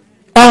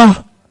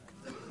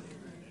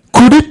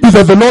 Could it be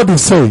that the Lord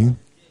is saying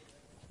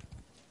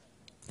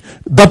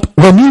that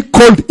when he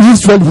called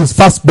Israel his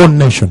firstborn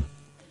nation,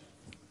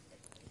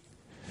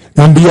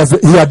 and he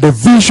had a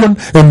vision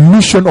and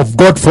mission of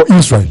God for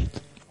Israel,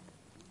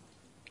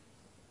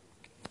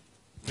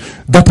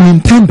 that he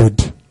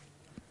intended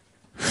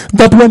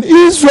that when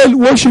Israel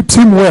worships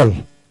him well,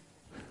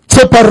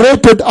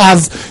 separated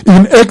as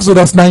in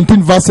Exodus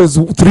 19 verses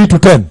 3 to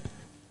 10,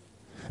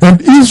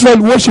 and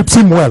Israel worships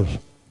him well,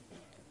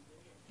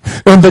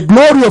 and the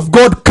glory of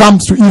God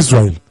comes to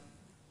Israel,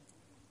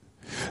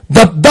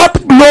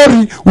 that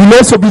glory will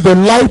also be the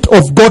light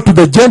of God to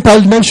the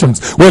Gentile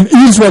nations when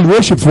Israel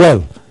worships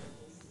well.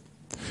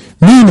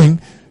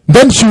 Meaning,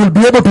 then she will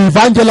be able to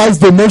evangelize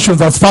the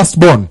nations as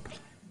firstborn,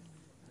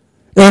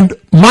 and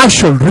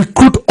marshal,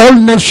 recruit all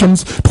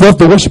nations towards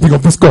the worshipping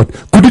of this God.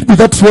 Could it be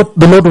that's what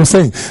the Lord was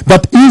saying?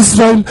 That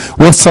Israel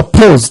was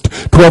supposed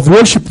to have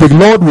worshipped the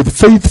Lord with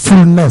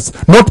faithfulness,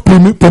 not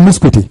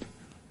promiscuity.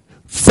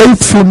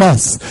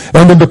 Faithfulness.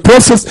 And in the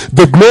process,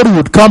 the glory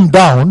would come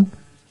down.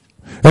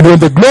 And when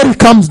the glory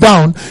comes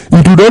down,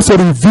 it would also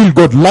reveal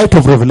God, light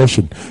of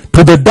revelation,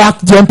 to the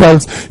dark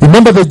Gentiles.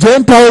 Remember, the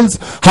Gentiles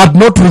had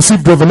not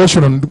received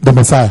revelation on the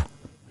Messiah.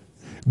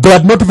 They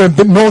had not even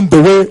known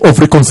the way of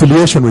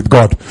reconciliation with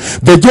God.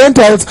 The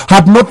Gentiles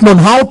had not known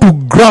how to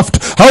graft,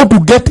 how to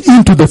get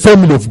into the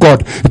family of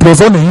God. It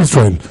was only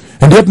Israel.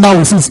 And yet now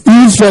we see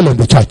Israel and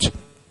the church.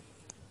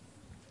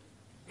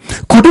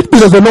 Could it be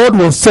that the Lord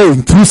was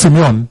saying through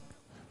Simeon,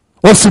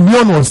 or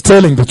Simeon was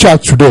telling the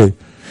church today,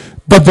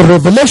 but the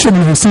revelation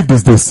he received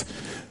is this,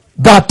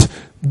 that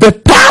the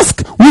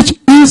task which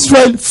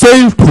Israel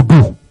failed to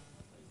do,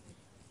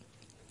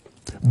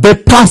 the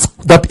task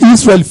that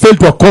Israel failed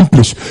to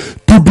accomplish,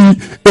 to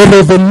be a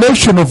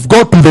revelation of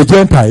God to the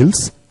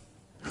Gentiles,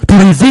 to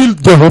reveal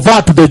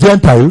Jehovah to the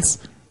Gentiles,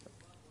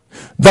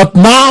 that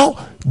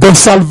now the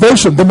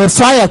salvation, the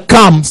Messiah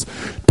comes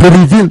to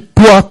reveal,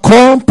 to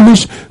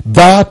accomplish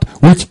that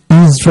which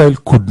Israel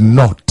could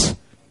not.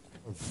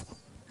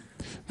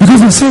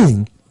 Because he's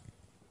saying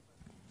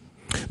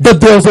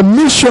that there was a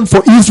mission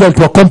for Israel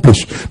to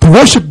accomplish, to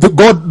worship the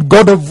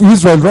God of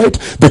Israel, right?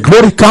 The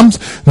glory comes,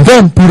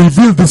 then to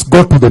reveal this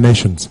God to the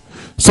nations.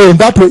 So in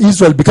that way,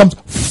 Israel becomes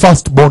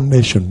firstborn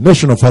nation,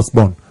 nation of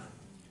firstborn.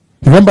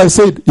 Remember I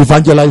said,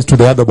 evangelize to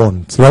the other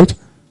borns, right?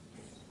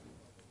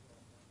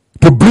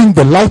 To bring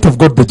the light of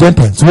God to the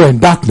Gentiles who are in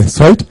darkness,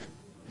 right?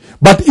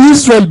 But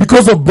Israel,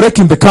 because of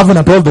breaking the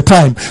covenant all the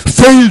time,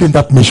 failed in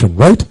that mission,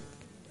 right?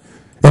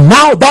 And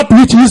now that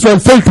which Israel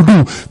failed to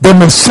do, the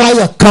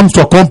Messiah comes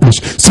to accomplish.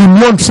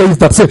 Simeon says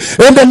that,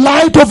 and the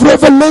light of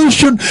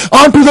revelation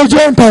unto the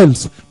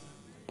Gentiles.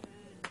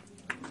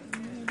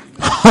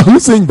 Are you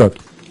saying that?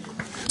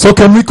 So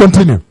can we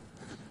continue?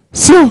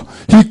 So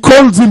he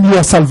calls him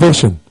your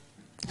salvation.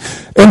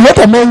 And what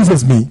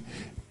amazes me,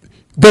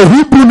 the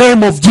Hebrew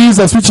name of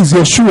Jesus, which is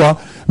Yeshua,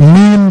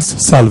 means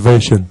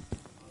salvation.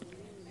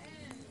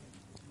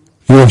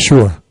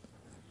 Yeshua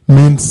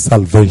means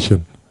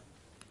salvation.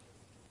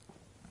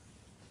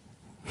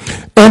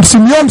 And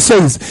Simeon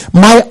says,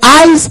 my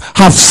eyes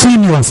have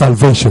seen your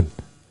salvation.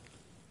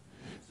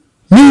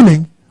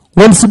 Meaning,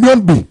 when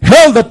Simeon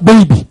beheld that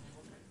baby,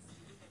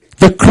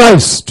 the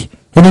Christ,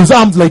 in his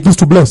arms like this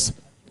to bless,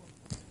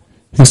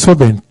 he saw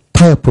the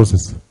entire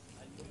process.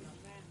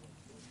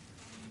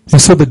 He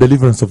saw the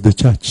deliverance of the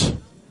church.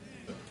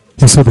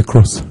 He saw the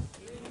cross.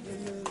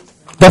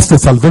 That's the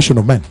salvation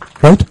of man,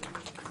 right?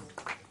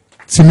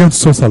 Simeon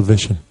saw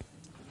salvation.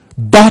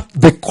 That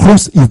the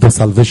cross is the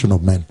salvation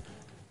of man.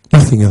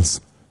 Nothing else.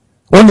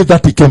 Only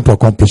that he came to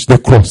accomplish, the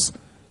cross.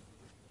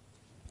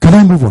 Can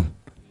I move on?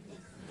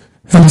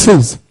 And he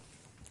says,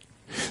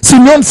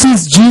 Simeon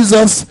sees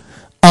Jesus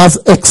as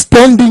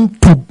extending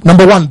to,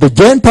 number one, the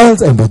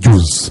Gentiles and the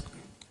Jews.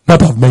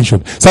 That I've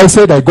mentioned. So I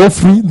said I go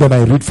free, then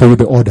I read for you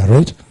the order,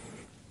 right?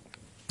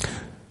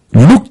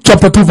 Luke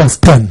chapter 2 verse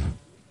 10.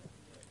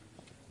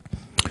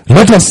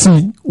 Let us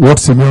see what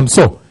Simeon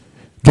saw.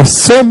 The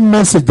same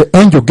message the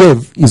angel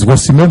gave is what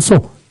Simeon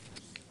saw.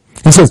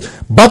 He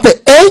says, but the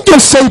angel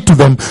said to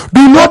them,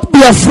 do not be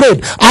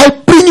afraid. I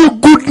bring you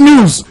good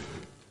news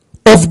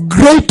of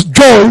great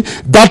joy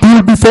that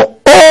will be for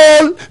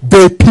all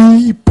the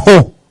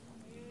people.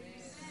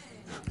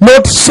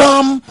 Not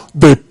some,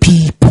 the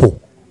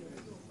people.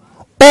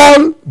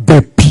 All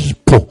the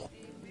people.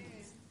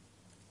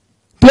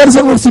 Do you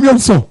understand what Simeon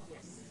saw?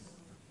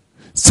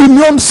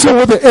 Simeon saw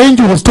what the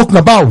angel was talking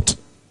about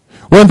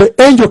when the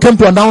angel came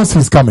to announce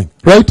his coming,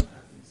 right?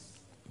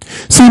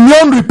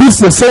 Simeon repeats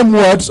the same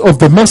words of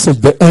the message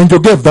the angel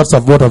gave. That's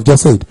what I've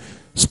just said.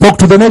 Spoke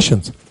to the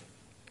nations.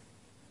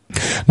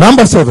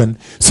 Number 7,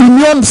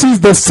 Simeon sees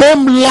the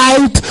same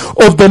light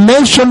of the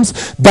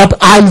nations that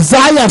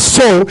Isaiah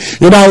saw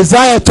in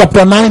Isaiah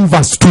chapter 9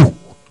 verse 2.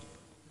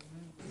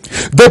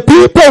 The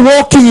people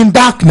walking in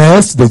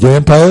darkness, the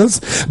Gentiles,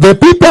 the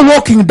people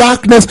walking in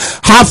darkness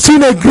have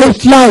seen a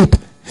great light.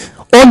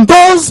 On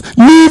those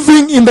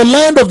living in the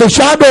land of the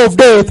shadow of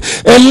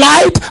death, a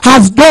light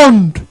has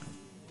dawned.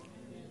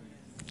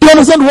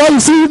 understand why you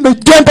see in the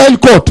Gentile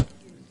court?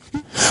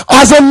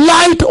 As a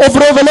light of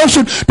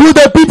revelation to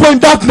the people in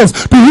darkness,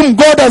 to whom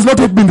God has not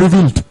yet been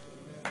revealed.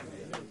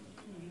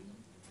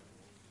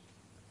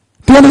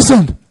 Do you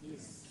understand?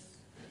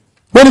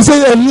 When he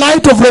says a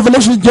light of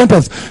revelation in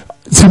Gentiles,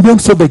 Simeon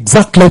saw the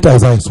exact light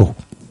Isaiah saw.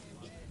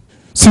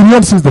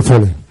 Simeon says the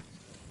following: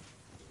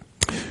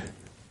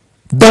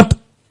 that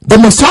the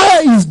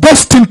Messiah is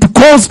destined to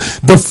cause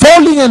the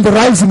falling and the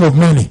rising of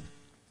many.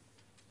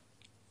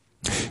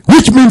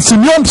 Which means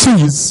Simeon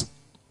sees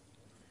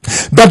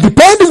that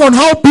depending on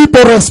how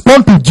people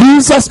respond to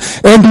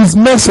Jesus and his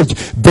message,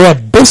 their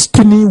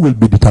destiny will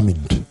be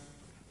determined.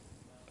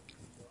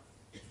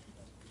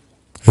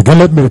 Again,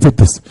 let me repeat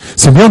this.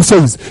 Simeon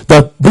says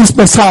that this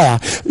Messiah,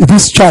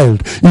 this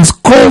child, is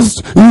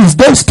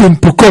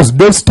destined to cause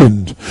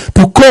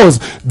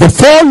the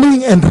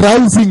falling and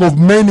rising of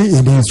many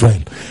in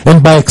Israel,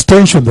 and by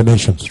extension the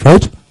nations,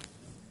 right?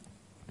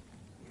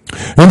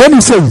 And then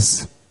he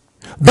says,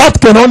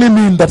 that can only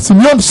mean that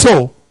Simeon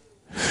saw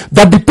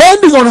that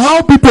depending on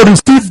how people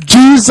receive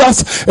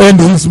Jesus and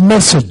his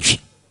message,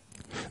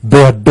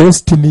 their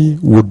destiny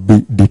would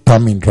be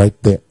determined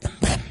right there and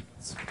then.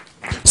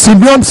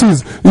 Simeon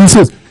says,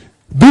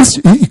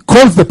 he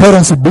calls the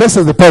parents, he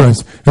blesses the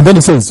parents, and then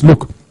he says,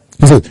 look,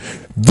 he says,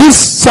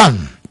 this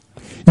son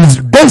is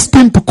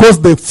destined to cause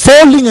the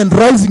falling and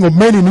rising of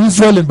men in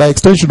Israel, and by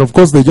extension, of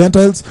course, the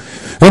Gentiles.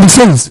 And he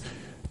says,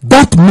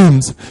 that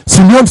means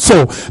Simeon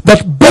saw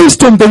that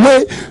based on the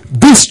way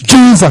this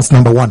Jesus,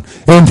 number one,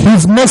 and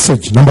his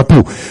message, number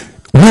two,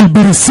 will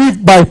be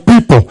received by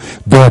people,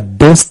 their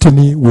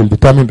destiny will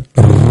determine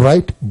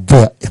right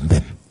there and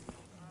then.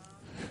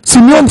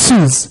 Simeon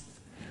sees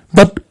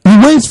that he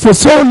waits for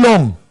so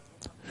long,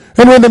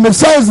 and when the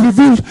Messiah is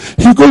revealed,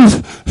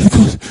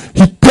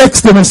 he takes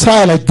the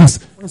Messiah like this.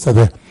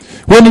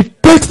 When he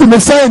takes the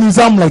Messiah in his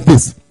arm like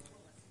this,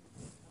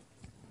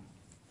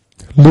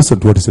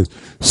 listen to what he says: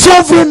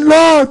 Sovereign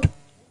Lord,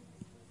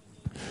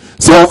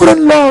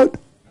 Sovereign Lord,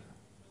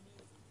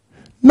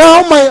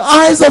 now my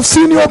eyes have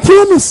seen your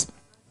promise.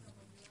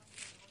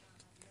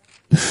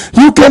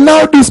 You can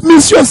now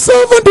dismiss your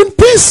servant in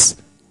peace.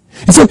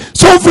 He said,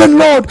 Sovereign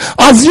Lord,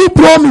 as you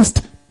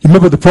promised. You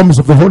remember the promise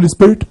of the Holy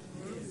Spirit?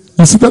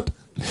 You see that?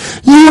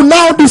 You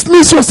now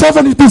dismiss your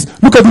servant in peace.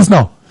 Look at this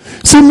now.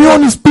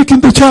 Simeon is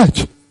speaking to the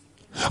church.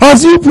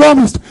 As you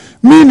promised.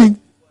 Meaning,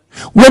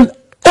 whenever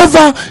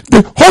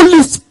the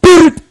Holy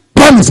Spirit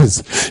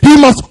promises, he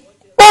must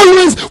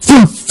always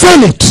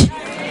fulfill it.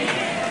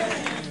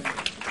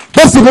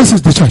 That's the message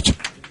of the church.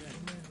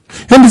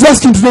 And he's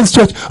asking today's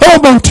church, how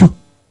about you?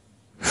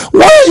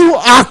 Why are you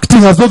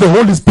acting as though the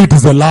Holy Spirit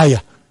is a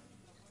liar?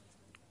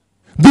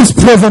 This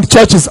present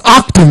church is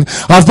acting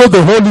as though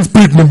the Holy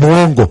Spirit is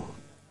muongo.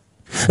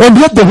 And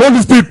yet the Holy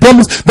Spirit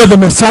promised that the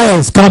Messiah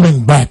is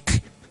coming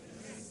back.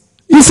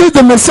 He said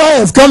the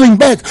Messiah is coming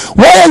back.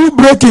 Why are you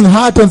breaking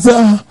heart and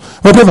say,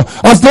 whatever,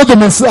 as though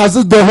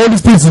the Holy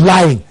Spirit is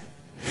lying?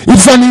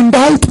 It's an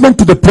indictment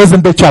to the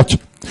present day church.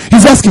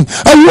 He's asking,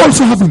 are you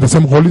also having the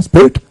same Holy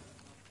Spirit?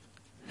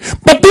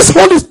 But this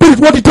Holy Spirit,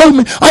 what he told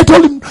me, I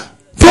told him,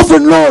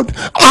 Sovereign Lord,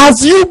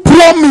 as you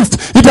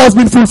promised, it has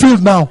been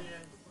fulfilled now.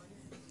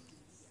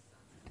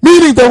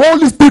 Meaning the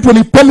Holy Spirit, when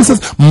he promises,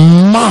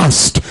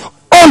 must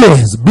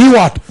always be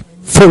what?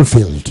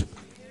 Fulfilled.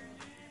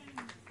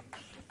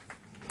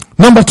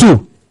 Number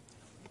two,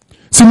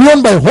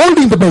 Simeon, by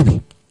holding the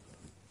baby,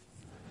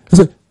 he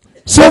said,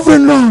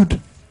 Sovereign Lord,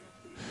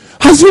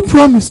 as you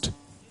promised,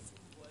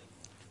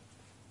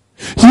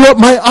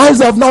 my eyes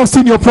have now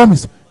seen your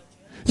promise.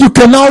 You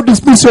can now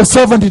dismiss your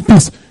servant in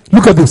peace.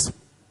 Look at this.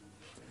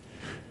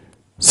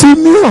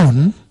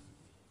 Simeon,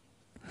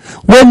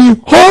 when he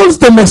holds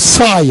the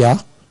Messiah,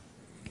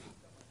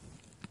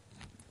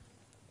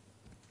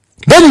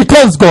 then he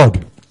tells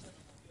God,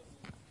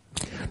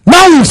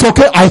 now it's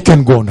okay, I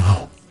can go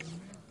now.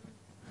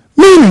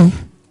 Meaning,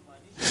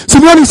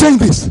 Simeon is saying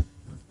this: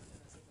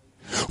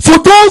 for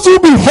those who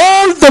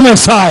behold the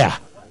Messiah,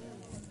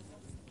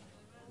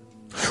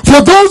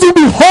 for those who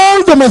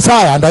behold the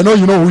Messiah, and I know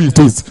you know who it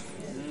is,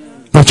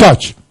 the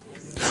church.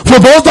 For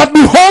those that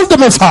behold the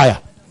Messiah,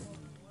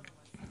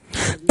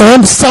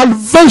 and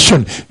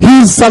salvation,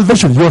 his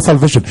salvation, your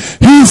salvation,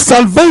 his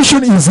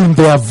salvation is in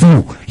their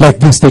view, like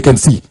this they can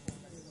see.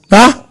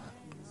 Huh?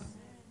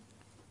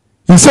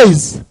 He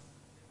says,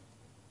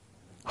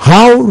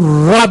 how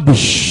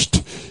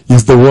rubbished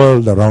is the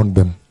world around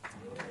them.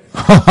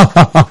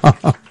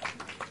 How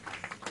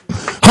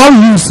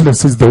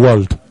useless is the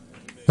world.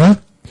 Huh?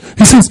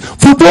 He says,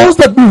 for those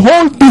that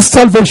behold this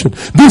salvation,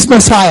 this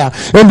Messiah,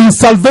 and his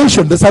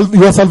salvation,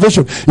 your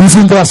salvation is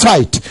in their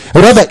sight,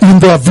 rather in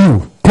their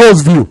view,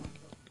 close view.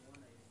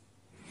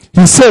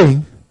 He's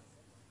saying,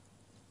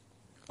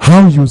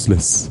 how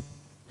useless,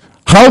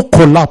 how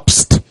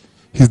collapsed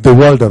is the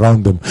world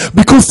around them.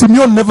 Because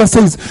Simeon never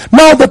says,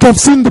 now that I've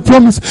seen the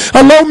promise,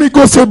 allow me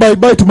go say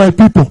bye-bye to my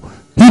people.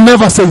 He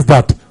never says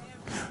that.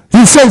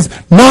 He says,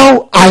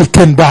 now I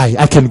can die,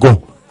 I can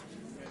go.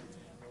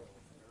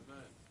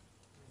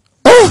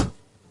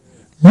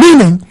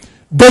 Meaning,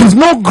 there is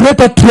no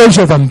greater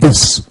treasure than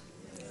this.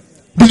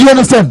 Did you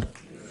understand?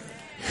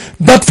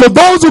 That for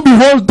those who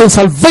behold the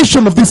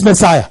salvation of this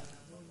Messiah,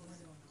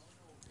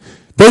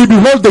 they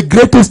behold the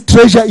greatest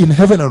treasure in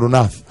heaven and on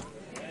earth.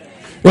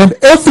 And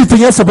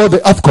everything else about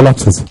the earth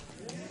collapses.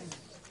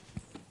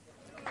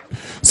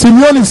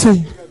 Simeon is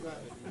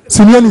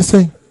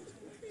saying,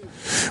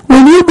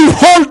 when you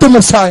behold the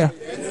Messiah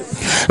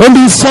and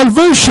his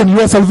salvation,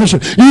 your salvation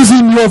is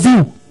in your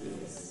view,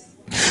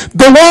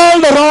 the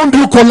world around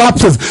you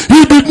collapses.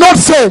 He did not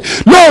say,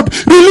 Lord,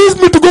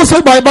 release me to go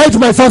say bye-bye to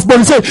my firstborn.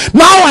 He said,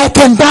 now I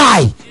can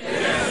die.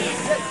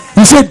 Yes.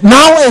 He said,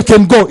 now I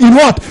can go. In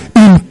what?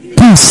 In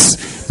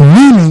peace.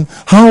 Meaning,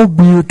 how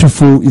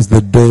beautiful is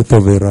the death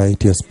of a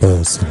righteous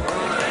person.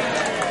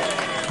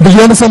 Did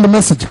you understand the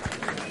message?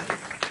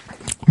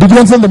 Did you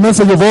understand the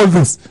message of all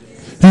this?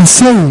 He's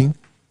saying,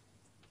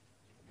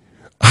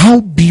 how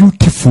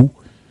beautiful,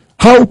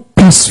 how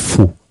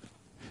peaceful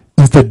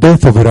is the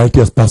death of a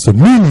righteous person.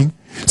 Meaning,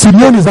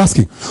 Simeon is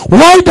asking,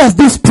 why does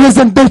this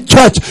present day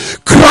church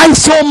cry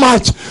so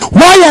much?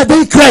 Why are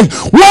they crying?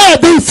 Why are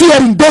they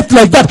fearing death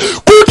like that?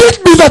 Could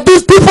it be that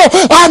these people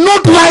are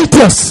not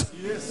righteous?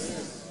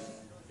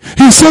 Yes.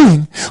 He's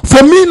saying,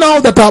 for me now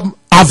that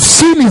I've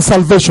seen his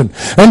salvation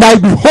and I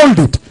behold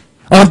it,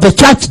 and the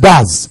church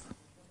does,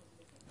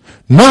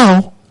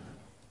 now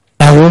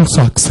I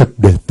also accept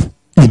death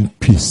in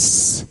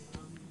peace.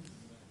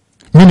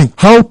 Meaning,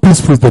 how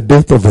peaceful is the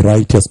death of a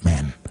righteous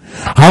man?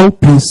 How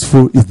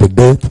peaceful is the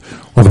death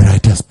of a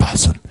righteous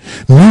person?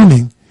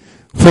 Meaning,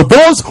 for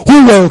those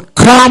who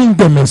welcome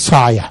the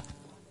Messiah,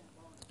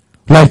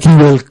 like you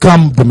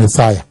welcome the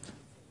Messiah.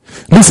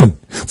 Listen,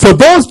 for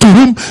those to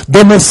whom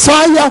the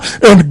Messiah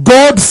and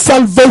God's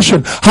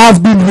salvation has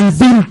been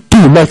revealed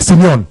to, like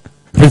Simeon,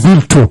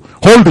 revealed to,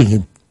 holding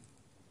him.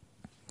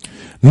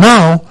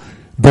 Now,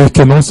 they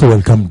can also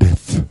welcome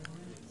death.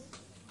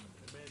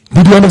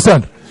 Did you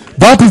understand?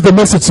 That is the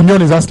message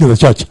Simeon is asking the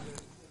church.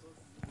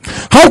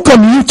 How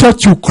come you,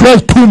 church, you cry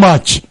too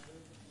much?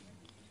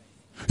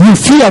 You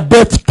fear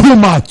death too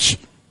much.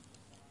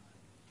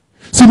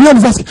 Simeon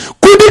is asking,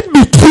 could it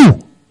be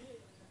true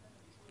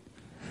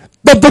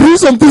that the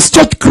reason this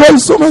church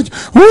cries so much,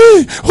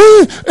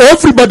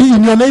 everybody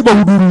in your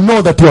neighborhood will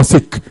know that you are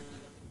sick.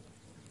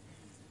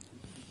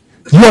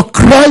 You are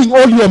crying,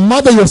 all your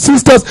mother, your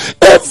sisters,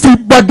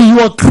 everybody, you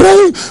are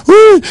crying.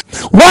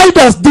 Why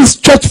does this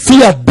church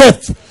fear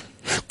death?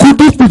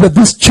 Could it be that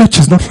this church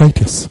is not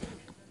righteous?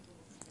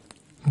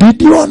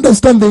 Did you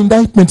understand the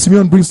indictment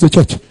Simeon brings to the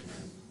church?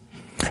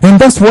 And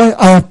that's why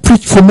I have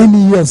preached for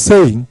many years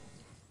saying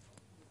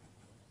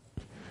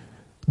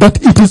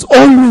that it is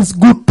always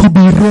good to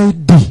be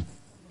ready,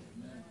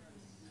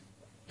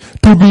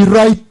 to be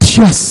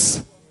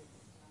righteous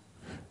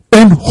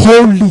and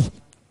holy.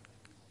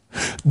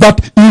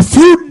 That if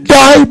you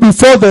die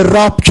before the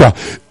rapture,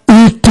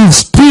 it is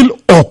still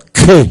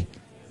okay.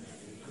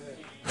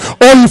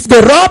 Or if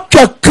the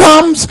rapture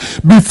comes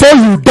before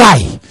you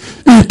die,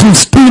 it is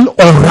still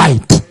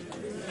alright.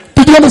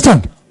 Did you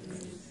understand?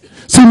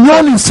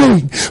 Simeon is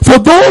saying, for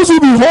those who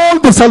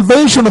behold the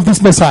salvation of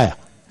this Messiah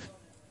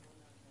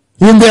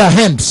in their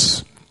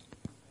hands,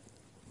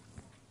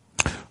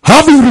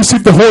 having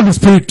received the Holy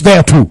Spirit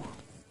there too,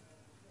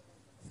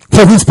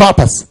 for this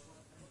purpose,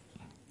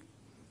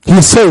 he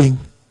is saying,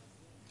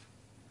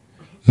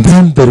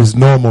 then there is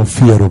no more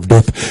fear of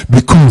death.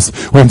 Because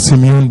when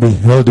Simeon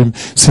beheld him,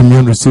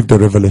 Simeon received a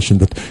revelation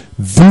that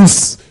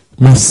this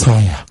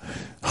Messiah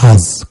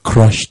has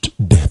crushed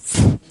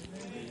death.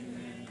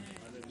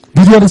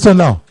 Did you understand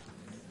now?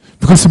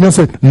 Because Simeon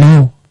said,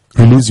 now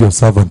release your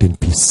servant in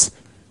peace.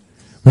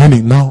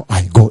 Meaning, now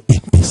I go in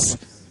peace.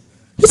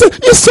 He said,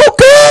 it's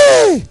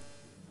okay.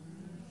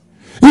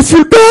 If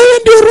you die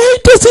and you're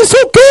righteous, it's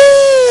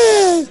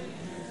okay.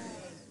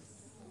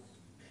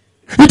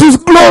 It is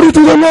glory to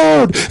the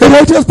Lord. A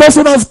righteous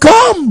person has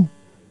come.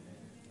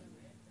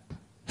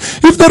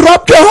 If the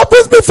rapture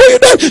happens before you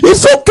die,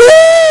 it's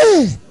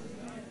okay.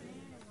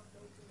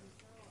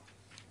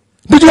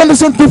 Did you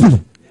understand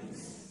properly?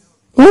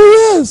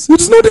 Oh yes,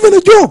 it's not even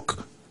a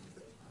joke.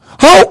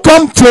 How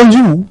come for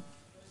you,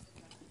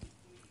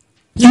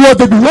 you are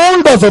the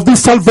beholders of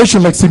this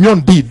salvation like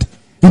Simeon did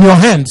in your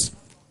hands,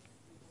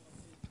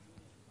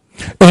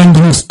 and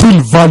you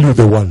still value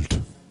the world?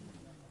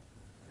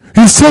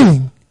 He's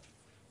saying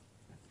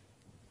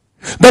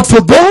that for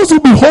those who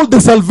behold the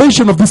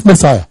salvation of this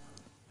Messiah,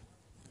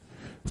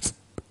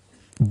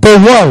 the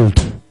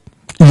world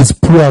is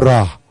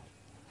puera.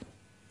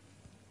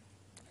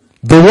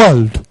 The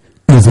world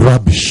is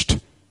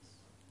rubbished.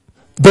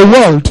 The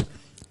world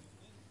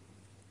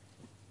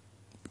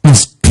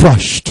is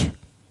trashed.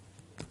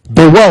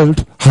 The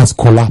world has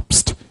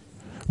collapsed.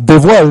 The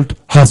world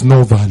has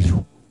no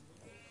value.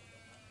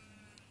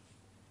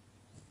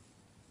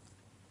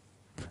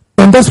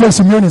 And that's why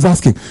Simeon is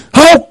asking,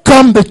 how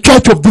come the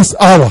church of this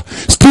hour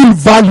still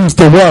values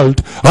the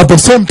world at the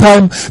same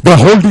time they're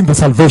holding the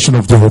salvation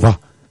of Jehovah?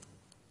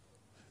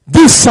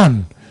 This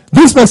son,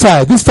 this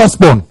Messiah, this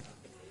firstborn,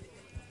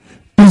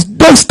 is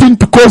destined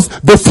to cause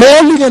the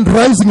falling and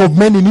rising of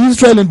men in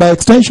Israel and by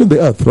extension the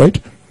earth,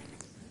 right?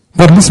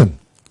 But listen.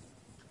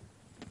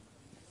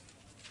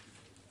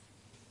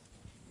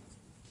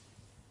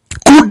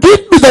 Could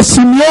it be that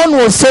Simeon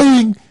was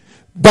saying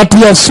that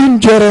he has seen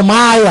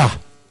Jeremiah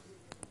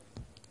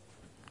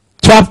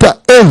chapter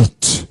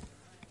 8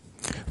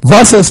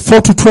 verses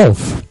 4 to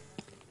 12?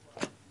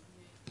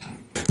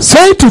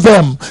 Say to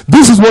them,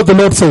 this is what the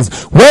Lord says,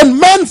 when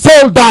men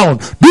fall down,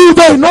 do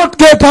they not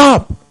get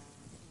up?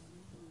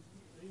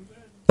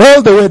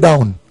 All the way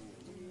down.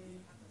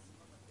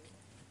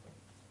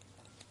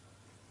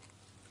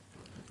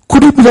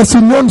 Could it be that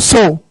Simeon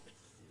saw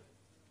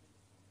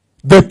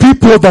the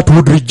people that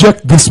would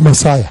reject this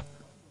Messiah?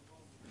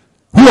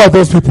 Who are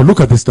those people? Look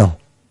at this now.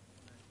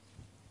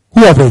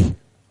 Who are they?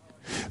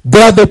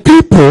 They are the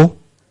people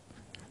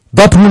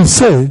that will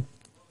say,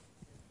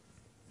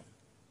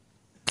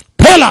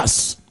 tell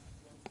us,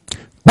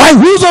 by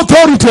whose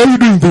authority are you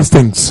doing these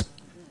things?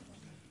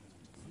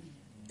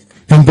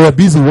 And they are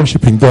busy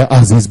worshiping there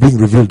as is being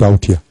revealed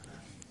out here.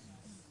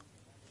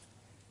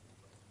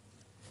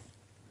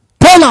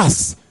 Tell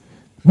us,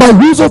 by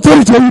whose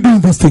authority are you doing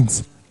these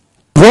things?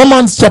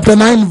 Romans chapter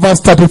 9 verse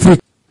 33.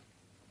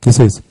 He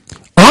says,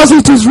 as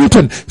it is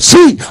written,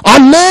 see, I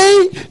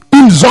lay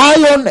in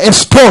Zion a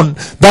stone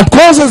that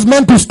causes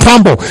men to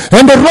stumble,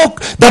 and a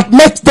rock that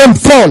makes them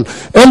fall,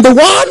 and the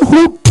one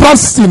who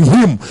trusts in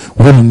him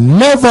will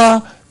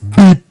never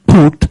be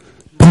put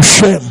to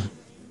shame.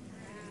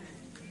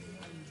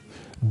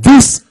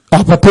 This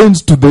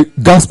appertains to the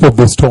gospel of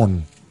the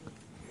stone.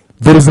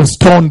 There is a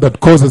stone that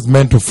causes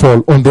men to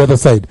fall on the other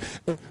side.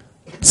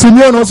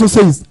 Simeon also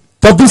says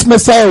that this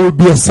Messiah will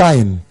be a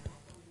sign.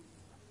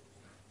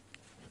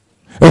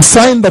 A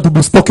sign that will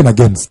be spoken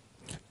against.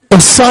 A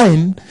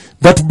sign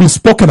that will be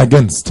spoken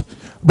against.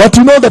 But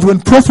you know that when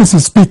prophecy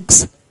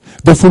speaks,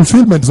 the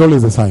fulfillment is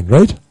always a sign,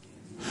 right?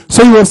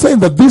 So you were saying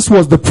that this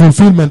was the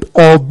fulfillment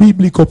of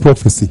biblical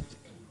prophecy.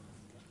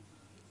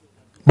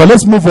 But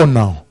let's move on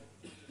now.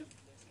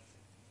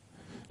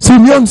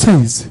 Simeon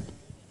says,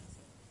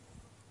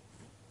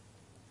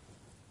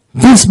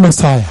 this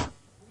Messiah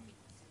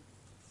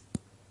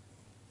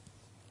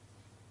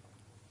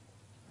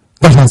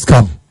that has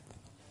come,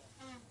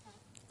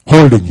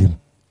 holding him,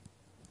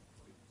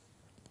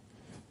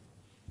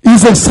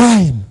 is a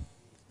sign.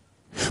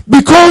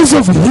 Because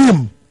of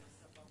him,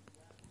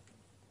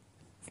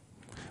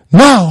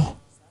 now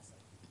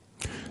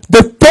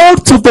the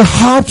thoughts of the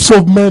hearts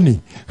of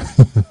many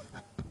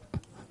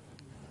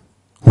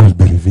will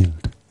be revealed.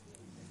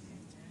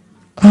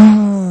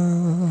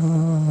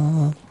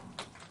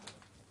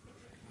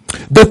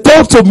 The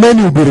thoughts of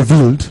many will be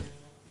revealed,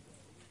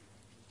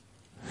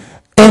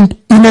 and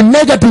in a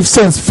negative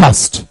sense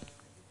first.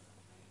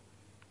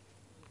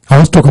 I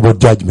want to talk about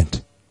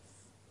judgment.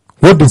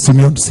 What does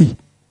Simeon see?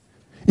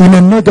 In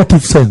a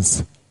negative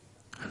sense.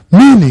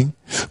 Meaning,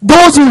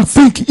 those who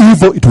think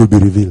evil, it will be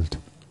revealed.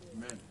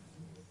 Amen.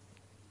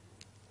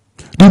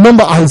 Do you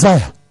remember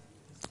Isaiah?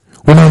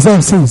 When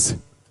Isaiah says,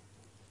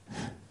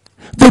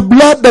 the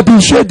blood that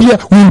is shed here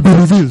will be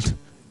revealed.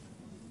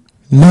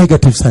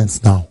 Negative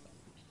sense now.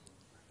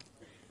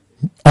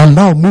 And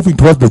now moving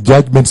towards the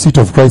judgment seat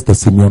of Christ that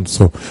Simeon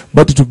saw.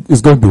 But it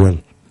is going to be well.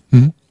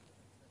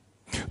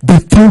 The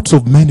thoughts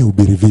of many will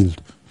be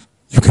revealed.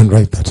 You can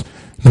write that.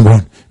 Number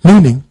one.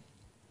 Meaning,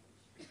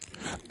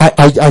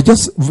 I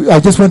just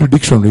went to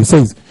dictionary. It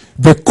says,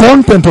 the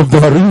content of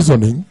their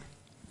reasoning,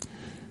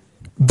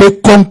 the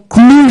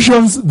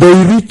conclusions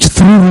they reach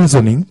through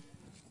reasoning,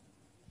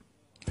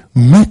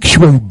 make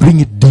sure you bring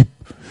it deep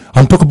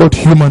and talk about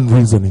human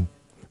reasoning.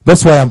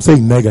 That's why I'm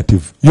saying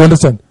negative. You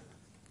understand?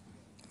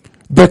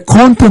 The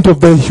content of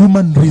their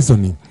human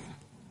reasoning,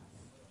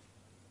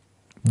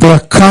 their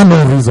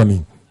carnal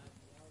reasoning,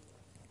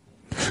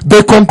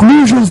 the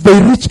conclusions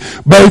they reach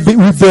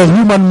with their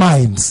human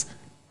minds.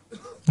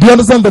 Do you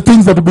understand the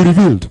things that will be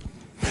revealed?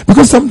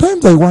 Because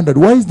sometimes I wondered,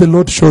 why is the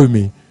Lord showing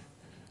me?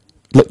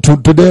 Like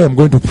today I'm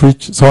going to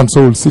preach, so and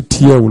so will sit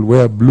here, will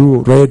wear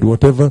blue, red,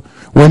 whatever.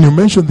 When you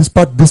mention this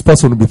part, this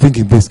person will be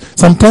thinking this.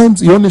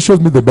 Sometimes he only shows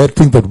me the bad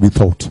thing that will be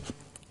thought.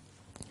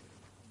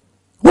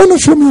 Why not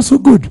show me so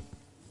good?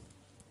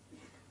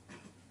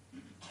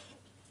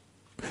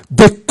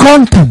 The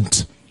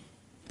content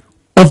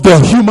of their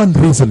human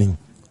reasoning,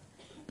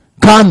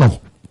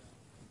 carnal,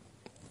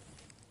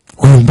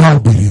 will now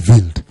be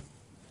revealed.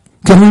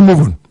 Can we move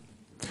on?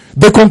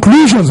 The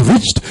conclusions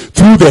reached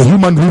through their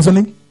human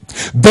reasoning,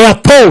 their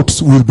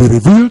thoughts will be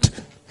revealed,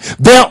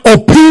 their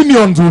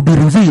opinions will be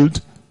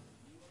revealed.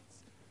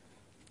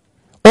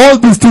 All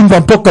these things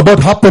I'm talking about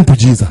happened to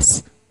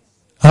Jesus.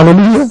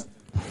 Hallelujah.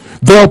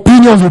 Their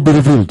opinions will be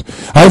revealed.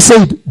 I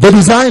said the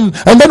design,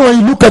 and then when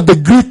you look at the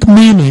Greek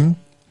meaning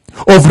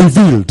of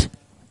revealed,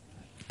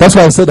 that's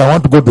why I said I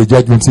want to go to the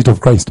judgment seat of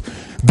Christ.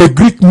 The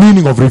Greek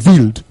meaning of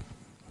revealed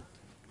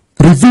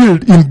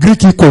in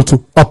Greek equal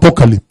to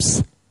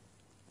apocalypse.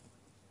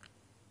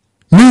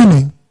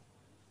 Meaning,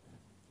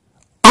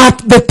 at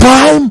at the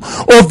time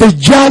of the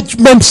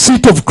judgment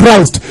seat of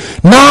Christ.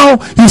 Now,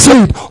 he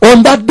said,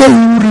 on that day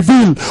he will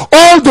reveal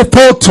all the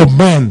thoughts of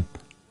men.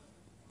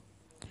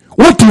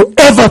 What you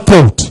ever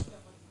thought.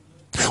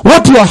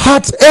 What your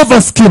hearts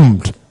ever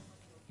schemed.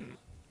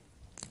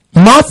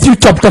 Matthew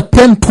chapter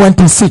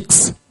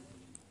 10:26.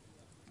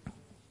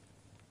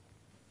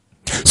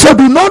 So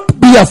do not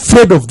be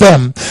afraid of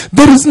them.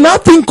 There is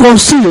nothing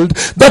concealed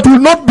that will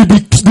not be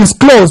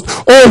disclosed,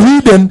 or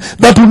hidden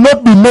that will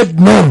not be made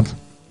known.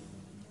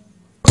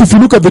 If you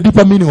look at the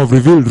deeper meaning of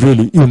revealed,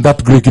 really, in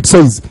that Greek, it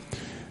says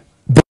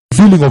the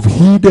revealing of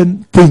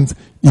hidden things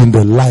in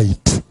the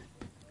light.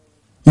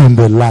 In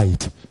the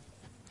light.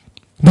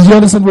 Do you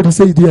understand what he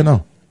says here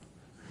now?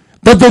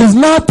 That there is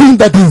nothing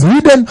that is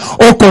hidden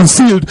or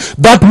concealed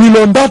that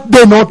will on that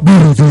day not be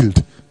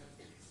revealed.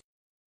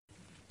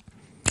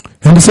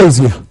 And he says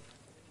here,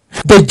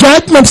 the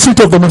judgment seat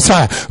of the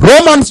Messiah.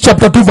 Romans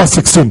chapter 2 verse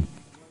 16.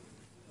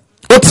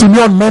 What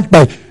Simeon meant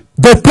by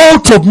the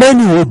thoughts of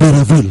many will be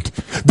revealed.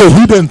 The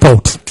hidden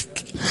thoughts.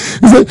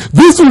 He said,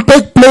 this will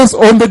take place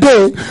on the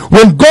day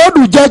when God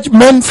will judge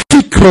men's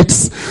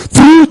secrets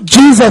through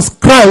Jesus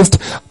Christ,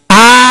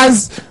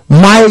 as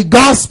my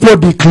gospel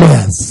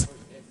declares.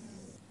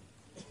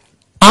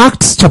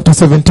 Acts chapter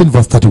 17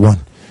 verse 31.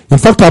 In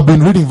fact, I've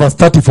been reading verse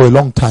 30 for a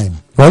long time,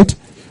 right?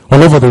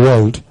 All over the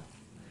world.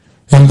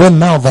 And then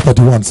now verse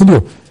 31. See,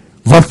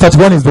 verse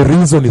 31 is the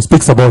reason he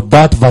speaks about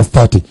that verse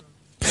 30.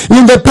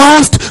 In the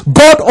past,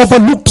 God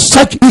overlooked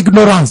such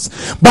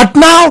ignorance. But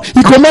now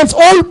he commands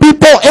all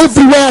people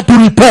everywhere to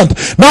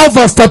repent. Now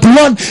verse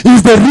 31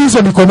 is the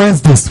reason he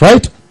commands this,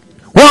 right?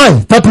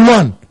 Why?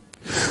 31.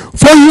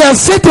 For he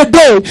has set a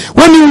day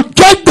when he will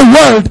judge the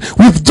world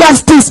with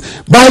justice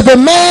by the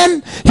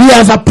man he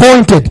has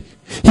appointed.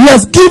 He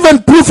has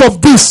given proof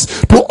of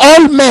this to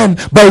all men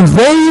by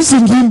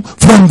raising him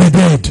from the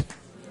dead.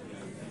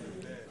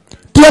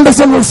 Do you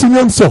understand what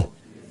Simeon saw?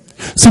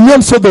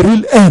 Simeon saw the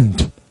real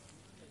end.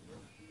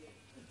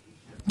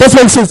 That's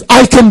why he says,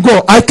 I can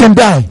go, I can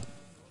die.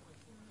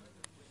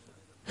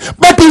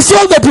 But he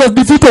saw that he has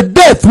defeated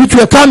death, which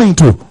we are coming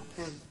to.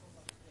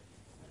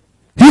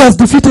 He has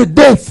defeated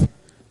death.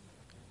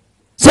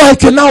 So I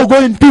can now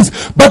go in peace.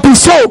 But he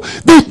saw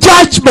the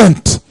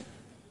judgment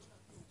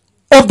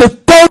of the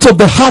thoughts of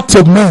the hearts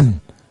of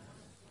men.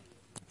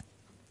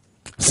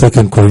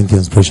 2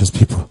 Corinthians, precious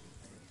people.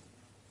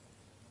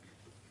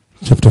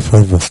 Chapter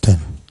 5 verse 10.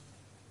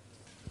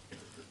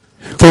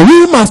 For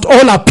we must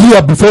all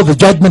appear before the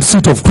judgment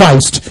seat of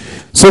Christ,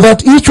 so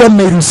that each one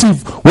may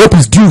receive what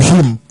is due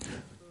him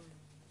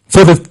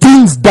for the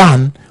things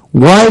done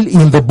while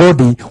in the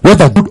body,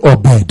 whether good or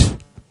bad,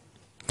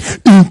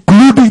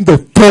 including the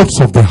thoughts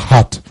of the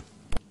heart.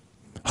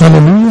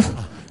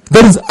 Hallelujah.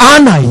 There is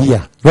Anna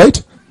here,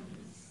 right?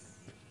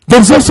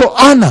 There is also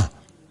Anna.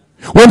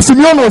 When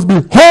Simeon was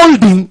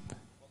beholding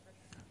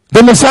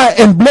the Messiah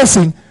and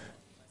blessing,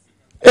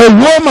 a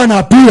woman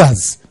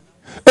appears,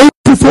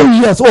 84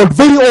 years old,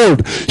 very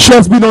old. She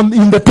has been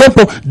in the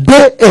temple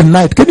day and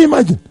night. Can you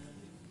imagine?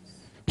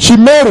 She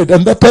married,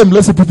 and that time,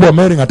 let's say people were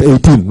marrying at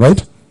 18,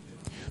 right?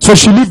 So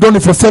she lived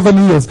only for 7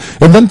 years,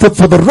 and then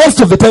for the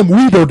rest of the time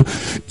widowed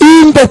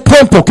in the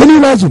temple. Can you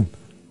imagine?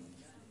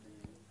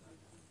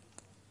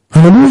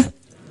 Hallelujah.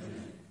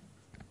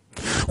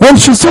 When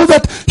she saw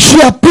that, she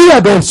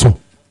appeared also.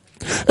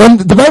 And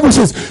the Bible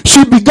says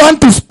she began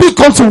to speak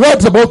also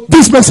words about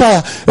this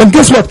Messiah. And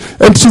guess what?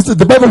 And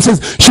the Bible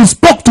says she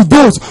spoke to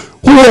those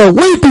who were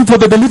waiting for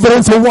the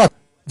deliverance of what?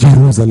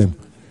 Jerusalem.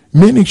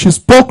 Meaning she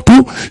rebuked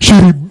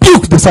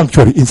the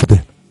sanctuary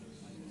instead.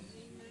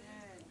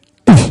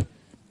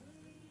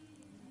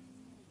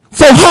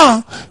 For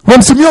her,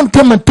 when Simeon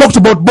came and talked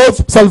about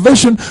both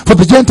salvation for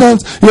the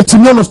Gentiles, yet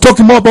Simeon was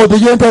talking more about the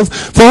Gentiles.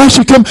 For her,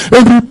 she came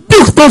and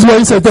rebuked those who were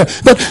inside there.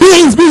 That he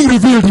is being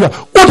revealed here.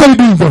 What are you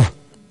doing there?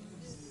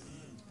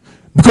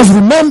 Because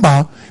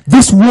remember,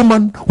 this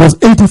woman was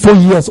 84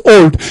 years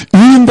old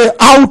in the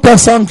outer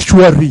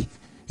sanctuary,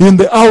 in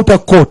the outer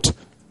court.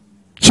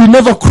 She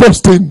never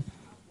crossed in.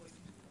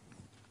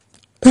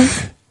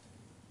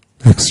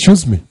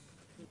 Excuse me.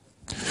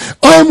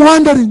 I'm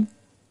wondering,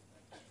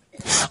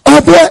 are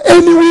there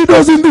any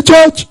widows in the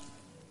church?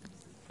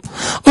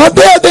 Are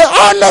there the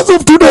Annas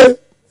of today?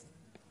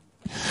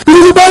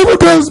 Because the Bible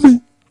tells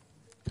me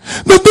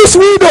that this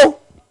widow,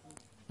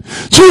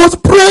 she was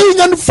praying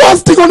and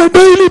fasting on a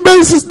daily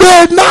basis,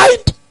 day and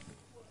night,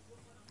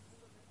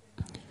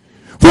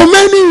 for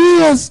many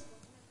years.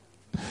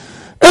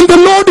 And the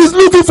Lord is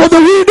looking for the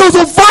widows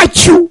of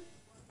virtue,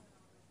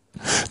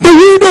 the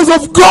widows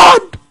of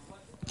God,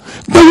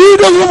 the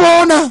widows of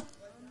honor,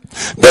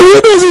 the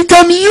widows He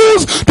can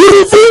use to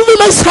reveal the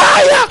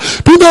Messiah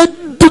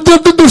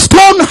to the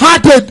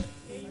stone-hearted,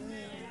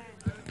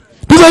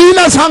 to the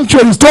inner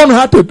sanctuary,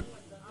 stone-hearted.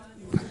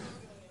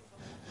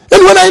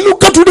 And when I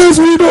look at today's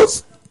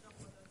widows,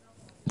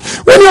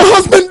 when your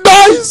husband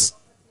dies,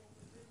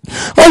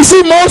 I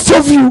see most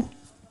of you,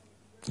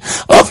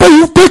 after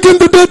you've taken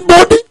the dead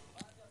body,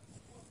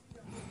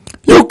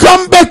 you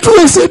come back to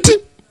a city,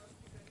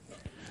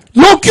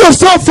 lock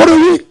yourself for a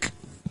week,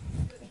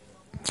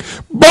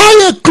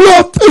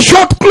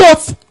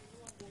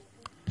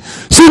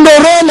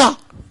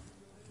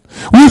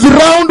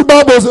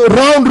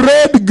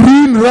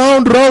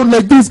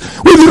 like this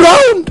with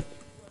round,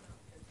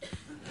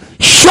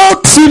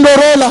 short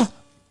Cinderella.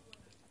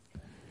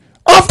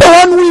 After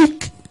 1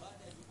 week,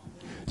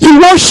 you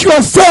wash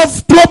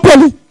yourself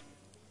properly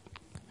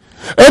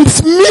and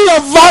smear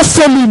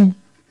Vaseline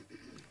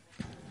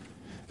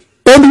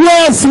and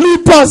wear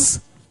slippers.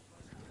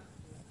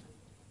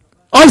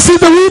 I see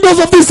the widows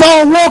of this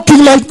hour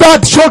walking like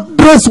that, short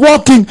dress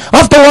walking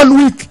after 1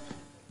 week.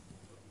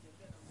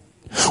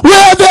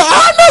 Where are the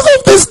honors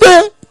of this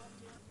day?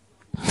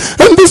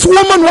 And this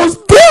woman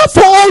was there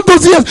for all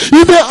those years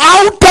in the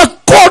outer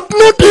court,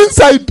 not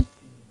inside.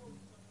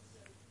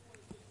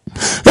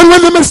 And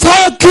when the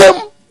Messiah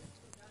came,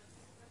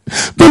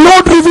 the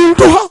Lord revealed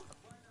to her.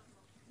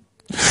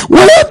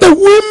 Where are the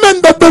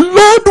women that the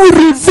Lord will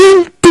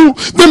reveal to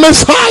the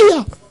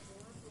Messiah?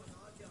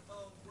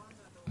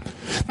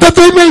 That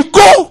they may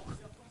go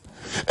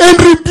and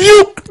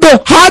rebuke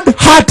the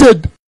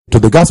hard-hearted. To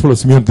the Gospel of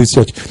Simeon, this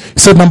church, he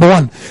said, number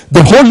one,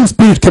 the Holy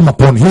Spirit came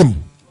upon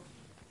him.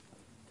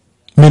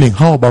 Meaning,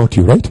 how about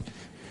you, right?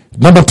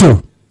 Number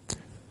two,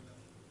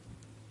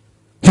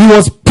 he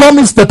was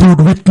promised that he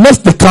would witness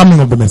the coming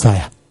of the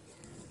Messiah.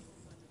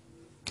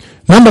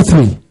 Number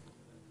three,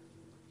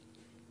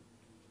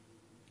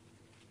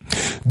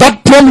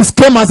 that promise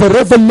came as a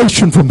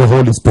revelation from the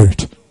Holy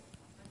Spirit.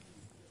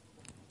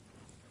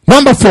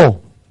 Number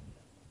four,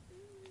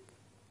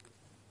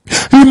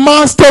 he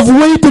must have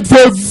waited for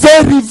a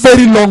very,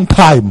 very long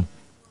time.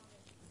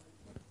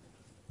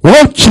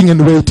 Watching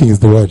and waiting is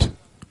the word.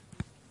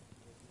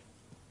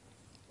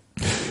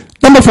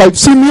 Number five,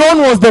 Simeon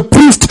was the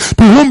priest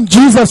to whom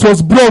Jesus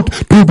was brought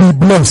to be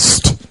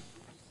blessed,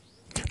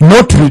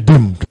 not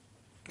redeemed.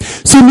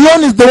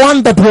 Simeon is the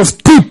one that was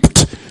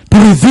tipped to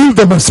reveal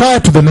the Messiah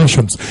to the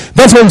nations.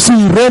 That's why you see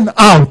he ran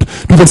out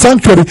to the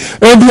sanctuary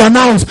and he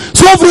announced,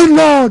 Sovereign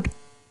Lord,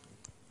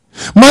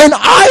 mine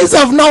eyes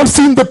have now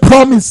seen the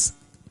promise.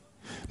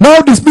 Now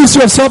dismiss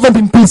your servant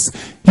in peace.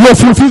 You have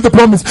fulfilled the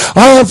promise.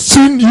 I have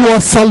seen your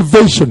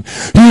salvation.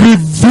 He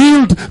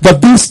revealed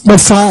that this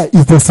Messiah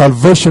is the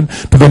salvation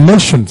to the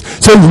nations.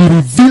 So he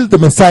revealed the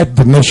Messiah to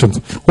the nations.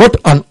 What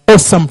an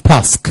awesome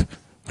task.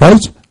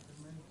 Right?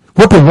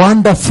 What a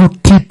wonderful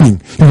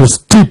tipping. He was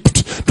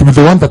tipped to be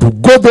the one that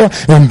would go there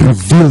and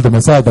reveal the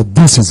Messiah, that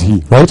this is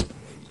he. Right?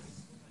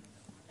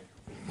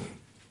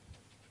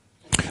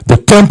 The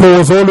temple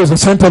was always a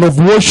center of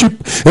worship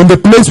and the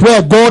place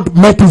where God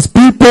met his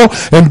people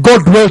and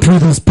God dwelt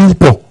with his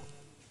people.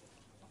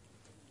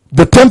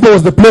 The temple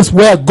was the place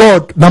where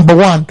God, number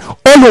one,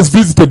 always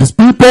visited his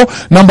people.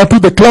 Number two,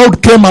 the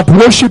cloud came at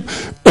worship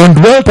and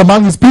dwelt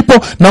among his people.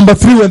 Number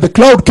three, when the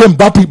cloud came,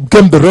 that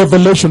became the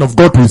revelation of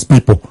God to his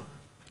people.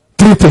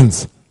 Three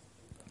things.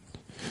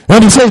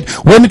 And he said,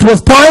 when it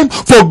was time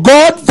for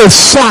God the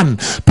Son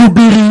to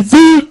be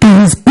revealed to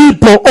his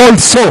people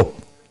also,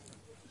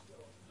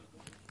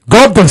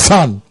 God the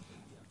Son,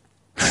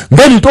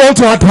 then it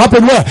also had to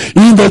happen where?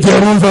 In the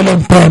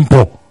Jerusalem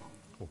temple.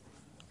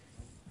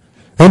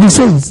 And he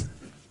says,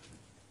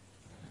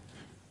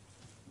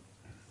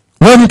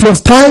 when it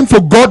was time for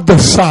God the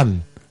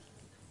Son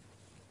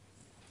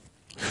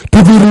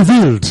to be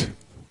revealed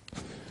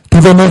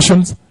to the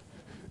nations,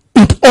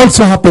 it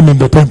also happened in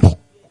the temple,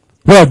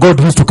 where God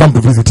used to come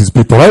to visit his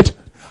people, right?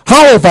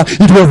 However,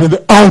 it was in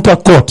the outer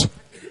court.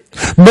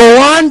 No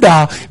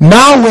wonder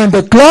now when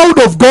the cloud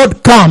of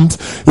God comes,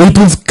 it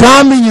is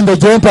coming in the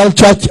Gentile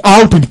church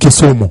out in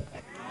Kisumu.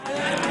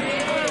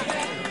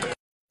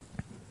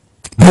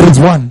 There is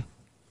one.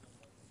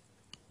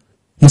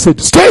 He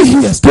said, stay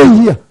here, stay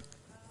here.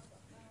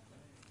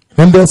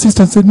 And the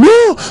assistant said, no,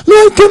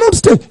 I cannot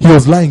stay. He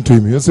was lying to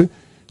him. He said,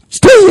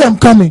 stay here, I'm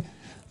coming.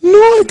 No,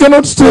 I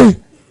cannot stay.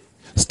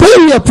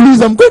 Stay here, please,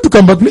 I'm going to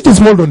come back. Please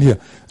just hold on here.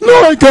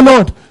 No, I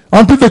cannot.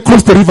 Until they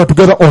cross the river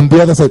together on the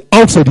other side,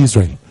 outside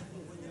Israel.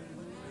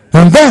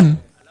 And then,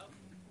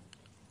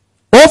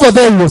 over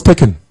there he was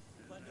taken.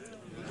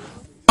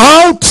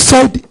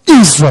 Outside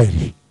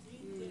Israel.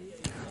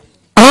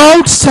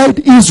 Outside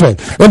Israel.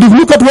 And if you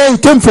look at where he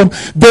came from,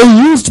 they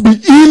used to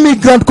be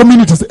immigrant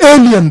communities,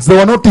 aliens. They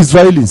were not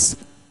Israelis.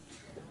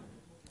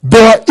 They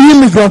were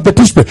immigrants, the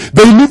Tishbe.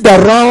 They lived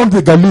around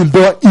the Galilee. They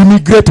were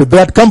immigrated. They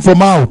had come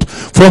from out,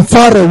 from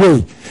far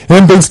away.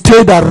 And they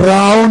stayed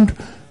around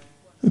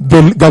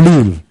the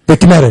Galilee, the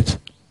Kinneret,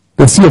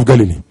 the Sea of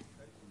Galilee.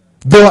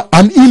 They were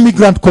an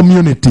immigrant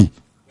community.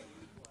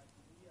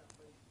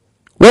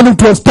 When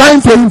it was time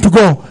for him to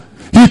go,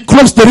 he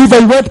crossed the river.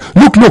 He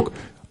went, look,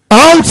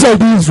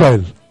 outside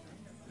Israel.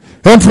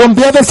 And from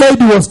the other side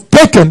he was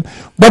taken.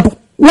 But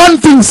one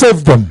thing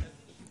saved them,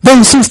 the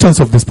insistence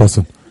of this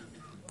person.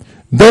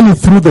 Then he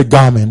threw the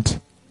garment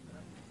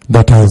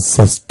that has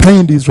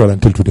sustained Israel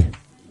until today.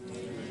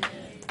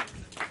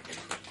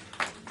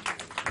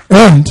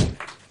 And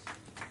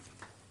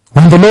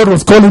when the Lord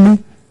was calling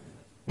me,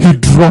 he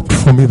dropped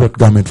for me that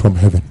garment from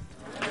heaven.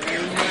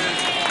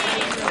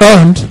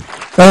 And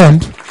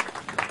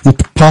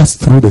it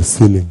passed through the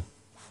ceiling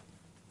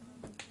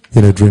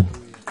in a dream.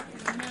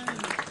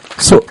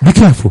 So be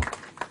careful.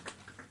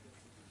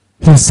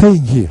 He's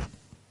saying here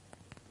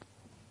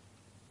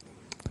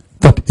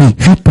that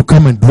he had to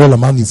come and dwell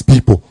among his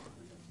people.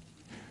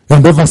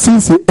 And ever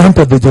since he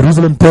entered the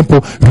Jerusalem temple,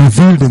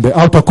 revealed in the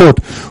outer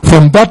court,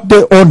 from that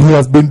day on he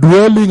has been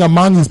dwelling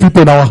among his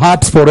people in our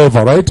hearts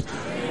forever, right?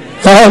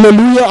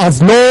 Hallelujah,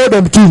 as Lord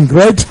and King,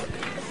 right?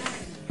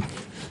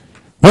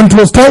 When it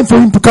was time for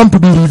him to come to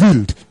be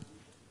revealed,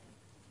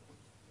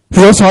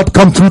 he also had to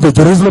come through the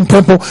Jerusalem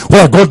temple,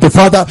 where God the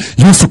Father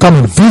used to come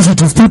and visit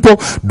his people,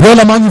 dwell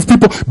among his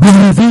people, be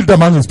revealed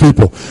among his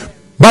people.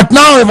 But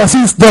now, ever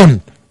since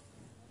then,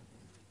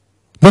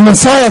 the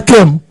Messiah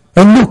came,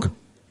 and look,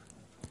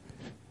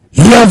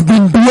 he has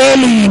been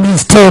dwelling in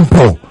his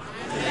temple.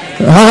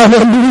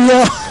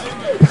 Hallelujah.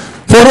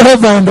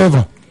 Forever and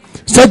ever.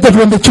 Said that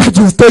when the church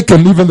is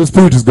taken, even the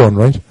Spirit is gone,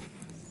 right?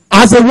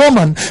 As a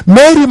woman,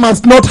 Mary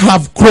must not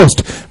have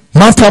crossed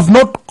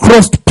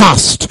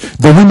past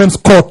the women's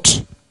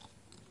court.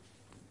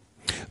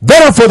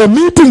 Therefore, the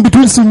meeting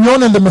between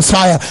Simeon and the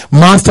Messiah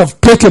must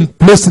have taken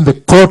place in the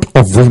court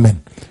of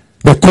women,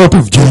 the court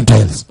of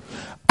Gentiles,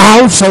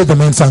 outside the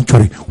main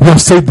sanctuary. We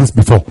have said this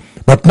before,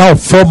 but now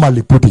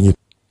formally putting it.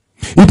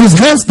 It is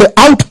hence the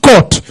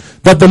outcourt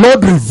that the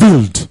Lord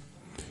revealed.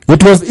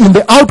 It was in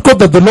the outcourt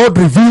that the Lord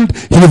revealed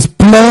his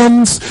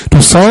plans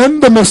to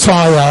send the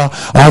Messiah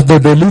as the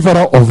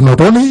deliverer of not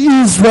only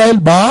Israel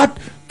but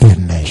the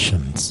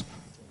nations.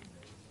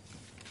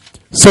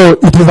 So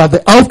it is at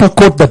the outer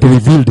court that he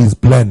revealed his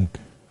plan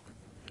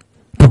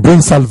to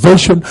bring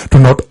salvation to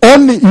not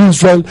only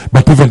Israel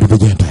but even to the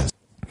Gentiles.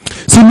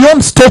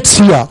 Simeon states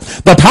here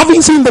that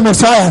having seen the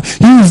Messiah,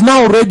 he is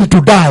now ready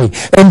to die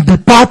and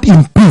depart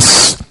in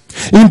peace,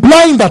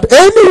 implying that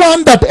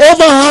anyone that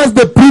ever has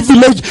the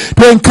privilege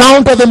to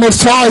encounter the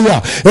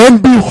Messiah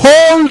and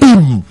behold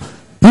him,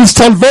 his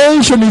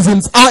salvation is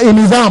in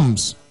his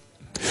arms.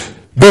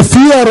 The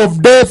fear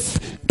of death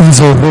is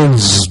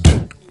erased,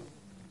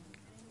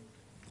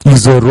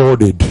 is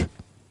eroded.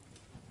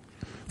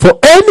 For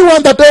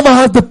anyone that ever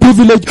has the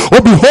privilege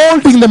of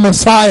beholding the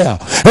Messiah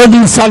and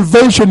his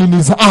salvation in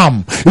his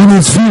arm, in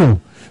his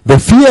view, the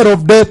fear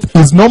of death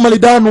is normally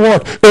done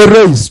what?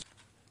 Erased.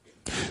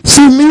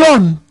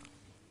 Simeon,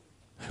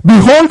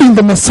 beholding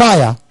the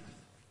Messiah,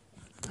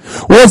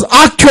 was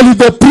actually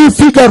the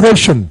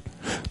prefiguration,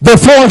 the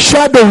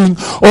foreshadowing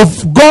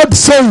of God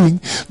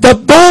saying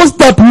that those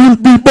that will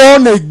be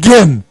born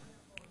again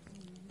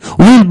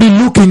will be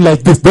looking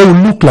like this. They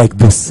will look like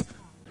this.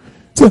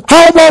 So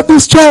how about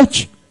this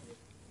church?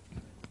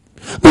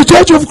 The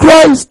church of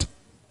Christ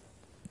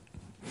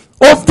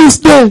of this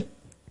day.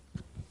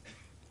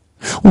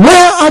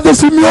 Where are the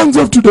Simeons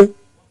of today?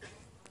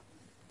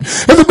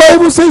 And the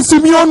Bible says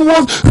Simeon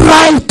was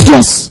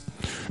righteous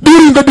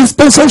during the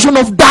dispensation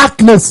of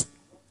darkness.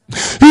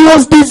 He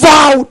was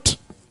devout.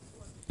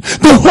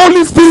 The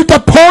Holy Spirit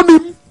upon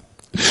him.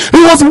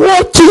 He was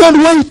watching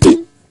and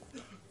waiting.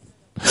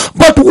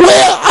 But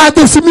where are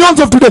the Simeons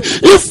of today?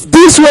 If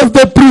this was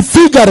the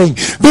prefiguring,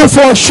 the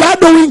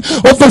foreshadowing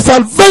of the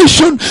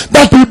salvation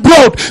that he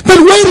brought,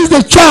 then where is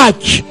the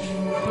church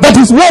that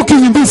is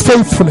walking in this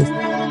faithfulness?